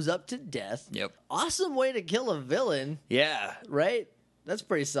and blows up to death. Yep. Awesome way to kill a villain. Yeah. Right? That's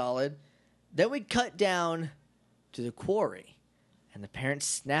pretty solid. Then we cut down to the quarry, and the parents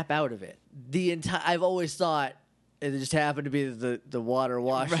snap out of it. I've always thought it just happened to be the water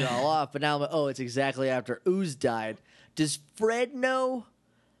washed it all off, but now I'm like, oh, it's exactly after Ooze died. Does Fred know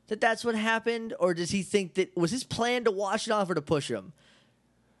that that's what happened, or does he think that was his plan to wash it off or to push him?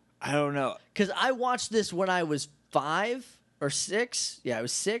 I don't know. Because I watched this when I was 5 or 6. Yeah, I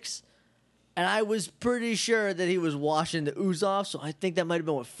was 6. And I was pretty sure that he was washing the ooze off, so I think that might have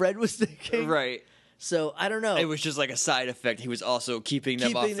been what Fred was thinking. Right. So, I don't know. It was just like a side effect. He was also keeping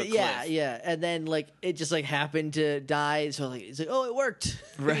them off the cliff. Yeah. And then, like, it just, like, happened to die. So, like, it's like, oh, it worked.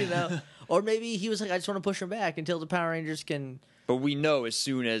 Right. You know? Or maybe he was like, I just want to push him back until the Power Rangers can... But we know as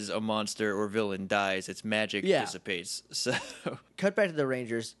soon as a monster or villain dies, its magic dissipates. So, cut back to the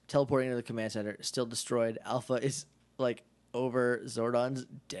Rangers, teleporting to the command center, still destroyed. Alpha is, like, over Zordon's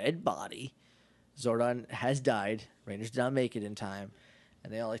dead body. Zordon has died. Rangers did not make it in time.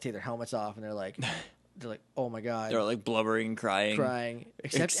 And they all, like, take their helmets off, and they're like, oh, my God. They're, like, blubbering and crying.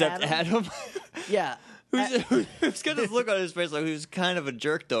 Except Adam. Yeah. Who's got this look on his face like he was kind of a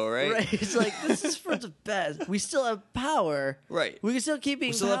jerk, though, right? Right. He's like, this is for the best. We still have power. Right. We can still keep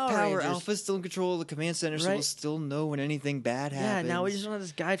being we still Power have power. Rangers. Alpha's still in control of the command center, so we'll still know when anything bad happens. Yeah, now we just want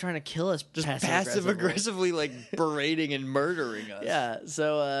this guy trying to kill us. Just passive-aggressively, like, berating and murdering us. Yeah,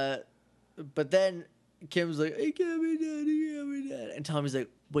 so, but then Kim's like, he can't be dead, he can't be dead. And Tommy's like,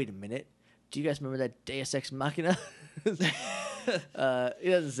 wait a minute. Do you guys remember that Deus Ex Machina? He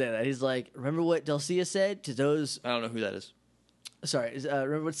doesn't say that. He's like, remember what Dulcia said to those... I don't know who that is. Sorry,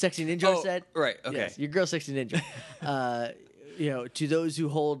 remember what Sexy Ninja said? Right, okay. Yes, your girl Sexy Ninja. To those who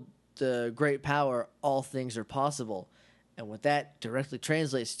hold the great power, all things are possible. And what that directly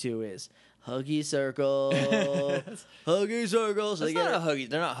translates to is huggy circle, huggy circle. So not a huggy.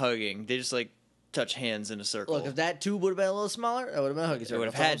 They're not hugging. They just, like, touch hands in a circle. Look, if that tube would have been a little smaller, that would have been a huggy circle. It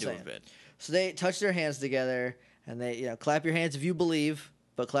would have had to have been. So they touch their hands together, and they, clap your hands if you believe,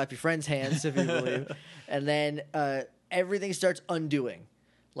 but clap your friends' hands if you believe. And then everything starts undoing.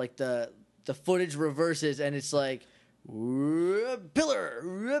 Like the footage reverses, and it's like pillar,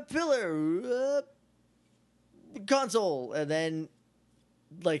 console, and then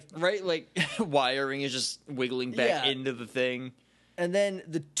like right, like wiring is just wiggling back into the thing, and then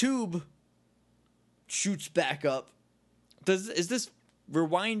the tube shoots back up. Is this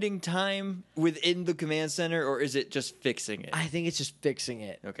rewinding time within the command center, or is it just fixing it? I think it's just fixing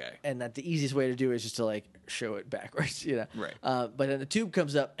it. Okay. And that the easiest way to do it is just to like show it backwards, you know? Right. But then the tube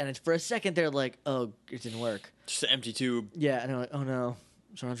comes up, and it's, for a second they're like, oh, it didn't work. Just an empty tube. Yeah, and they're like, oh no,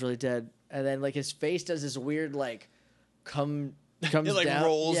 Sean's really dead. And then like his face does this weird like comes it like down.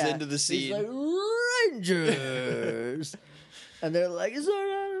 rolls into the scene. He's like, Rangers. And they're like, it's all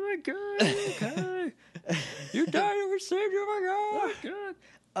right, oh my God, okay. You died and we saved you, oh my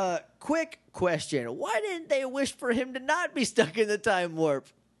God. Quick question. Why didn't they wish for him to not be stuck in the time warp?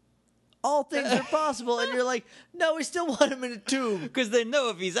 All things are possible, and you're like, no, we still want him in a tube. Because they know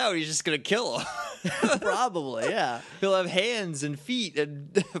if he's out, he's just going to kill him. Probably, yeah. He'll have hands and feet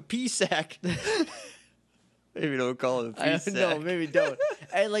and a pea sack. Maybe don't call it a pea sack. No, maybe don't.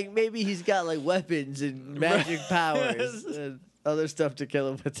 And like maybe he's got like weapons and magic powers and other stuff to kill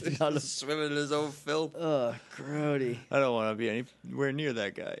him with. Swimming in his own filth. Ugh, grody. I don't want to be anywhere near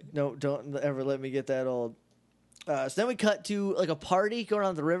that guy. No, don't ever let me get that old. So then we cut to like a party going on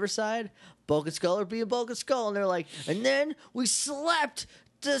at the riverside. Bulk and Skull are being Bulk and Skull, and they're like, and then we slapped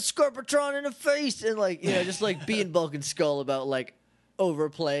the Scorpatron in the face, and like, you know, just like being Bulk and Skull about like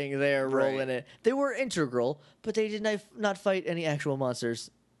overplaying their role in it. They were integral, but they did not fight any actual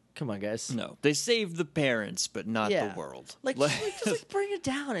monsters. Come on, guys. No, they saved the parents, but not the world. Like, just bring it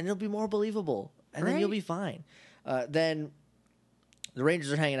down, and it'll be more believable, and then you'll be fine. Then the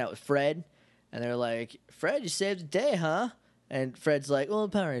Rangers are hanging out with Fred. And they're like, Fred, you saved the day, huh? And Fred's like, well,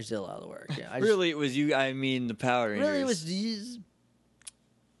 the Power Rangers did a lot of the work. Yeah, really, it was you. I mean, the Power Rangers. Really, it was these.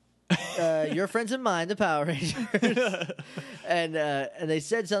 Your friends and mine, the Power Rangers. And they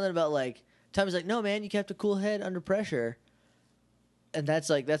said something about, like, Tommy's like, no, man, you kept a cool head under pressure. And that's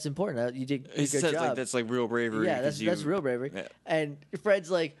important. You did a good job. Like, that's like real bravery. Yeah, that's real bravery. Yeah. And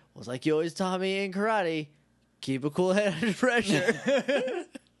Fred's like, well, it's like you always taught me in karate, keep a cool head under pressure.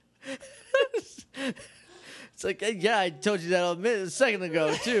 It's like, yeah, I told you that a second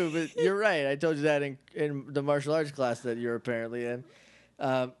ago too, but you're right. I told you that in the martial arts class that you're apparently in.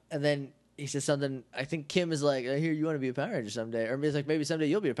 And then he says something. I think Kim is like, I hear you want to be a Power Ranger someday, or he's like, maybe someday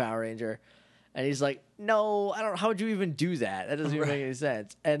you'll be a Power Ranger. And he's like, no, I don't. How would you even do that? That doesn't even make any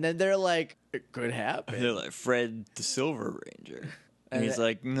sense. And then they're like, it could happen. They're like, Fred the Silver Ranger, and he's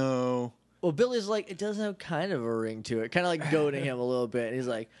like, no. Well, Billy's like, it does have kind of a ring to it. Kind of like goading him a little bit. And he's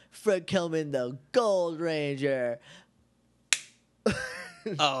like, Fred Kelman, the Gold Ranger.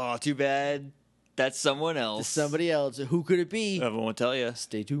 Oh, too bad. That's someone else. Somebody else. Who could it be? Everyone will tell you.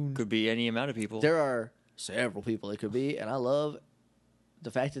 Stay tuned. Could be any amount of people. There are several people it could be. And I love the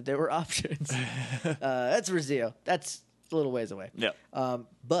fact that there were options. That's Brazil. That's a little ways away. Yeah.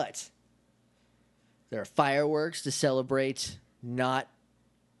 But there are fireworks to celebrate not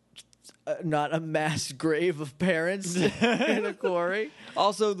a mass grave of parents in a quarry.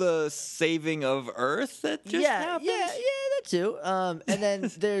 Also, the saving of Earth that just happened. Yeah, that too. And then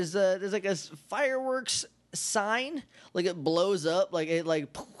there's like a fireworks sign, like it blows up, like it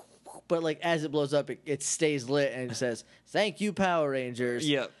like, but like as it blows up, it stays lit and it says, "Thank you, Power Rangers."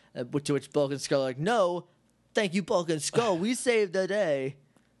 Yep. To which Bulk and Skull are like, "No, thank you, Bulk and Skull. We saved the day.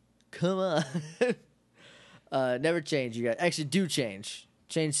 Come on." Never change, you guys. Actually, do change.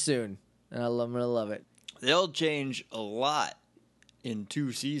 Change soon. And I'm gonna love it. They'll change a lot in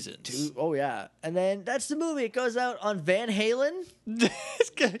 2 seasons. Oh yeah, and then that's the movie. It goes out on Van Halen.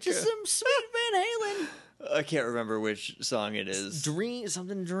 Just some sweet Van Halen. I can't remember which song it is. Dream.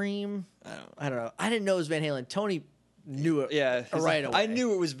 I don't know. I didn't know it was Van Halen. Tony knew it. Yeah, right away. I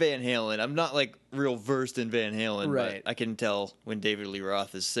knew it was Van Halen. I'm not like real versed in Van Halen, right? But I can tell when David Lee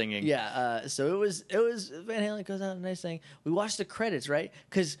Roth is singing. Yeah. So it was Van Halen goes out, a nice thing. We watched the credits, right?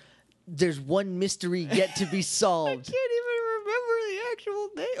 Because there's one mystery yet to be solved. I can't even remember the actual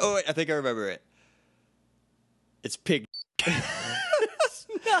name. Oh, wait, I think I remember it. It's Pig.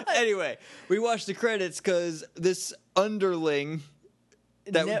 Anyway, we watched the credits because this underling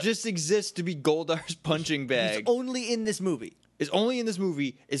that just exists to be Goldar's punching bag. It's only in this movie.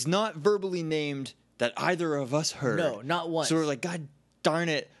 Is not verbally named that either of us heard. No, not once. So we're like, God darn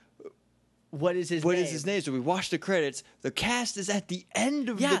it. What is his name? So we watched the credits. The cast is at the end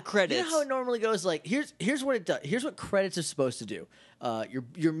of the credits. You know how it normally goes? Like, here's what it does. Here's what credits are supposed to do.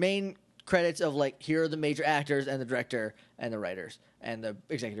 Your main credits of like, here are the major actors and the director and the writers and the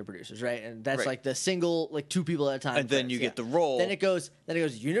executive producers, right? And that's like the single, like 2 people at a time. And then you get the role. Then it goes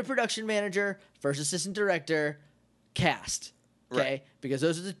unit production manager, first assistant director, cast. Okay? Right. Because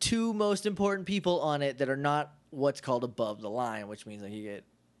those are the 2 most important people on it that are not what's called above the line, which means like you get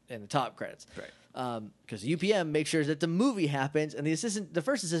in the top credits. Right. Because UPM makes sure that the movie happens, and the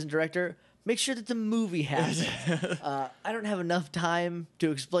first assistant director makes sure that the movie happens. I don't have enough time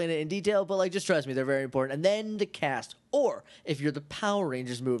to explain it in detail, but like just trust me, they're very important. And then the cast, or if you're the Power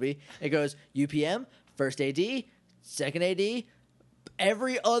Rangers movie, it goes UPM, first AD, second AD,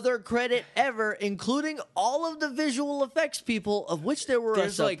 every other credit ever, including all of the visual effects people, of which there were a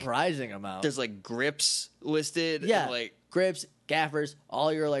surprising amount. There's like grips listed. Yeah, and like grips, gaffers,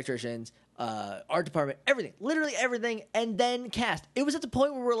 all your electricians, art department, everything, literally everything, and then cast. It was at the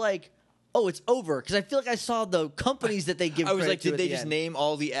point where we're like, oh, it's over, because I feel like I saw the companies that they give. I was credit like, to did at they the just end. name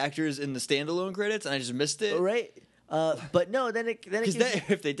all the actors in the standalone credits, and I just missed it? Right? But no, then it Because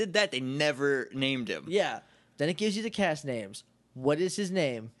if they did that, they never named him. yeah. Then it gives you the cast names. What is his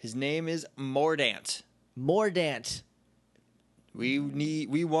name? His name is Mordant. Mordant. We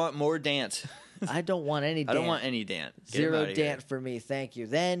want more Dant. I don't want any. I don't want any Dant. Get him Zero outta here. Dant for me, thank you.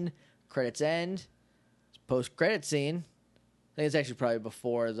 Then credits end. Post credit scene. I think it's actually probably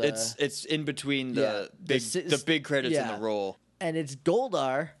before the. It's in between the Yeah, the big credits yeah. in the roll. And it's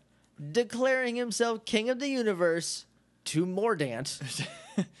Goldar declaring himself king of the universe to Mordant,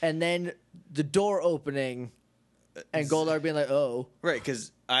 and then the door opening, and Goldar being like, "Oh, Right,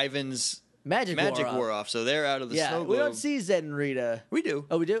 because Ivan's magic wore off, so they're out of the snow we globe. don't see Zed and Rita. We do.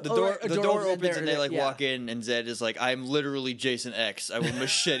 Oh, we do? The Oh, door, right, a the door door opens opens and and they like yeah. walk in, and Zed is like, "I'm literally Jason X. I will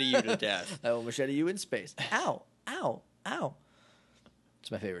machete you to death." I will machete you in space. Ow, ow, ow. It's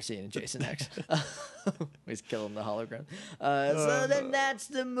my favorite scene in Jason X. He's killing the hologram. So then that's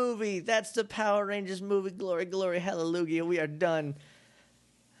the movie. That's the Power Rangers movie. Glory, glory, hallelujah. We are done.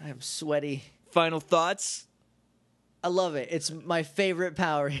 I am sweaty. Final thoughts. I love it. It's my favorite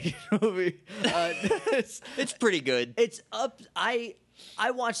Power Rangers movie. It's pretty good. It's up. I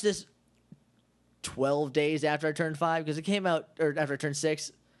watched this 12 days after I turned 5 because it came out, or after I turned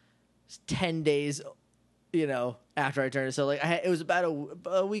 6. It's 10 days, after I turned it. So like it was about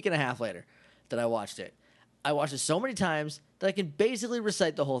a week and a half later that I watched it. I watched it so many times that I can basically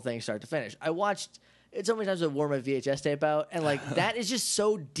recite the whole thing start to finish. I watched it so many times I wore my VHS tape out, and like that is just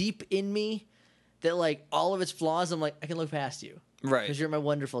so deep in me that like all of its flaws, I'm like, I can look past you. Right. Because you're my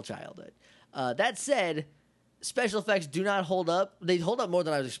wonderful childhood. That said, special effects do not hold up. They hold up more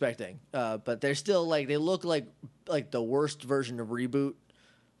than I was expecting. But they're still like, they look like the worst version of Reboot.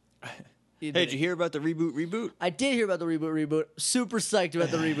 Hey, did you hear about the reboot? I did hear about the reboot. Super psyched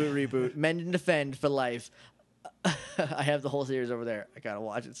about the reboot. Mend and Defend for life. I have the whole series over there. I gotta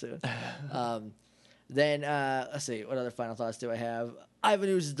watch it soon. Then let's see, what other final thoughts do I have? Ivan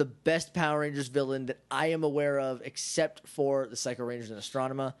Ooze is the best Power Rangers villain that I am aware of, except for the Psycho Rangers and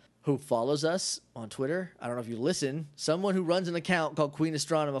Astronema, who follows us on Twitter. I don't know if you listen. Someone who runs an account called Queen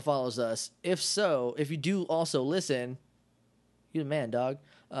Astronema follows us. If so, if you do also listen, you're the man, dog.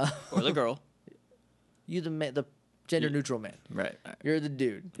 Or the girl. You the man, the gender neutral man. Right. You're the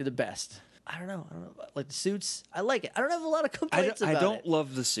dude. You're the best. I don't know. Like the suits, I like it. I don't have a lot of complaints about it. I don't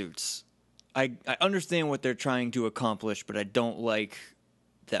love the suits. I understand what they're trying to accomplish, but I don't like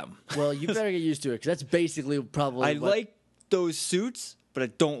them. Well, you better get used to it, because that's basically probably I like those suits, but I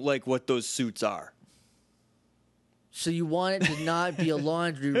don't like what those suits are. So you want it to not be a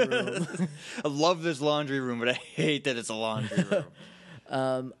laundry room. I love this laundry room, but I hate that it's a laundry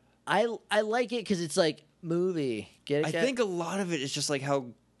room. I like it because it's like movie. Get it? I think a lot of it is just like how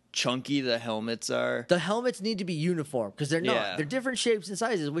chunky the helmets are. The helmets need to be uniform because they're not. Yeah. They're different shapes and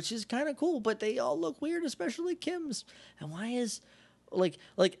sizes, which is kind of cool, but they all look weird, especially Kim's. And why is like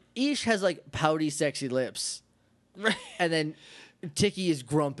Ish has like pouty, sexy lips, Right. and then Tiki is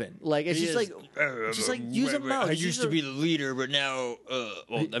grumping. Like it's just like use a mouse. I used to be the leader, but now,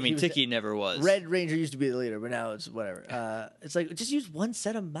 well, I mean, Tiki never was. Red Ranger used to be the leader, but now it's whatever. It's like just use one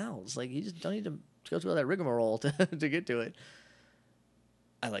set of mouths. Like you just don't need to go through all that rigmarole to get to it.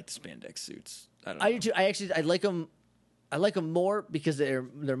 I like the spandex suits. I don't know. I do too. I like them. I like them more because they're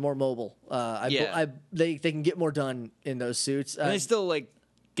more mobile. They can get more done in those suits. And they still like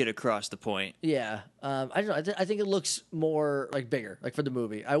get across the point. Yeah. I don't know. I think it looks more like bigger, like for the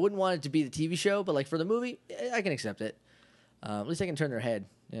movie. I wouldn't want it to be the TV show, but like for the movie, I can accept it. At least I can turn their head.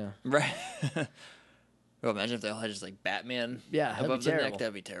 Yeah. Right. Well, imagine if they all had just like Batman above the neck.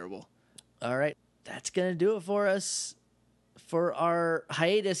 That'd be terrible. All right. That's going to do it for us for our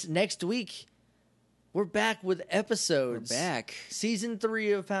hiatus. Next week, we're back with episodes. We're back. Season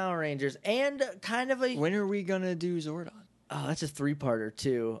 3 of Power Rangers. And kind of a... When are we going to do Zordon? Oh, that's a 3-parter,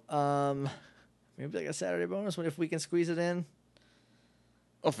 too. Maybe like a Saturday bonus if we can squeeze it in.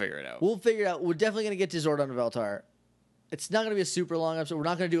 We'll figure it out. We'll figure it out. We're definitely going to get to Zordon of Eltar. It's not going to be a super long episode. We're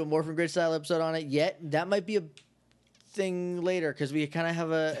not going to do a Morphin Grid style episode on it yet. That might be a thing later because we kind of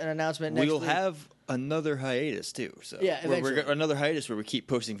have an announcement next week. We'll have another hiatus too. So yeah, we're another hiatus where we keep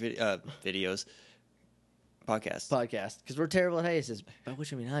posting videos. Podcast, because we're terrible at hiatuses, by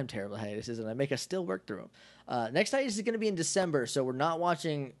which I mean I'm terrible at hiatuses, and I make us still work through them. Next hiatus is going to be in December, so we're not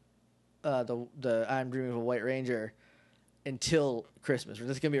watching the I'm Dreaming of a White Ranger until Christmas. This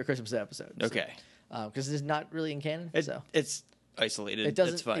is going to be a Christmas episode. Okay. Because it's not really in canon. It's isolated. It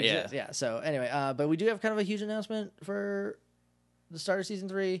doesn't it's fine. exist. Yeah. So anyway, but we do have kind of a huge announcement for the start of season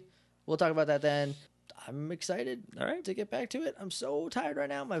 3. We'll talk about that then. I'm excited to get back to it. I'm so tired right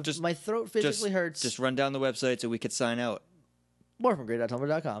now. My throat physically hurts. Just run down the website so we could sign out.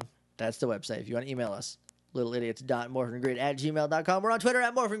 morphingrid.tumblr.com. That's the website. If you want to email us, littleidiots.morphingrid@gmail.com. We're on Twitter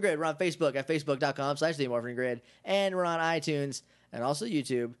at morphingrid. We're on Facebook at facebook.com/themorphingrid. And we're on iTunes and also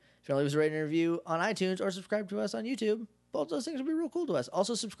YouTube. If you want to leave us a rating and review on iTunes or subscribe to us on YouTube, both those things would be real cool to us.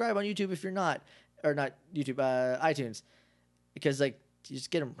 Also subscribe on YouTube if you're not YouTube, iTunes. Because you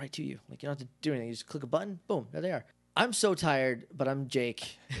just get them right to you. You don't have to do anything. You just click a button. Boom. There they are. I'm so tired, but I'm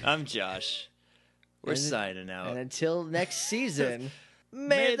Jake. I'm Josh. We're signing out. And until next season,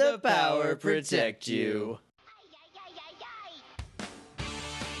 may the power protect you.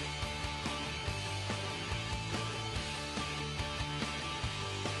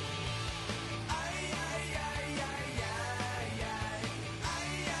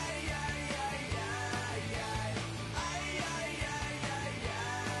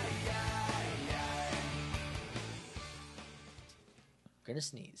 Gonna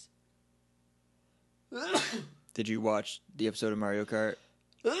sneeze. Did you watch the episode of Mario Kart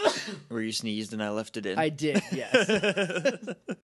where you sneezed and I left it in? I did, yes.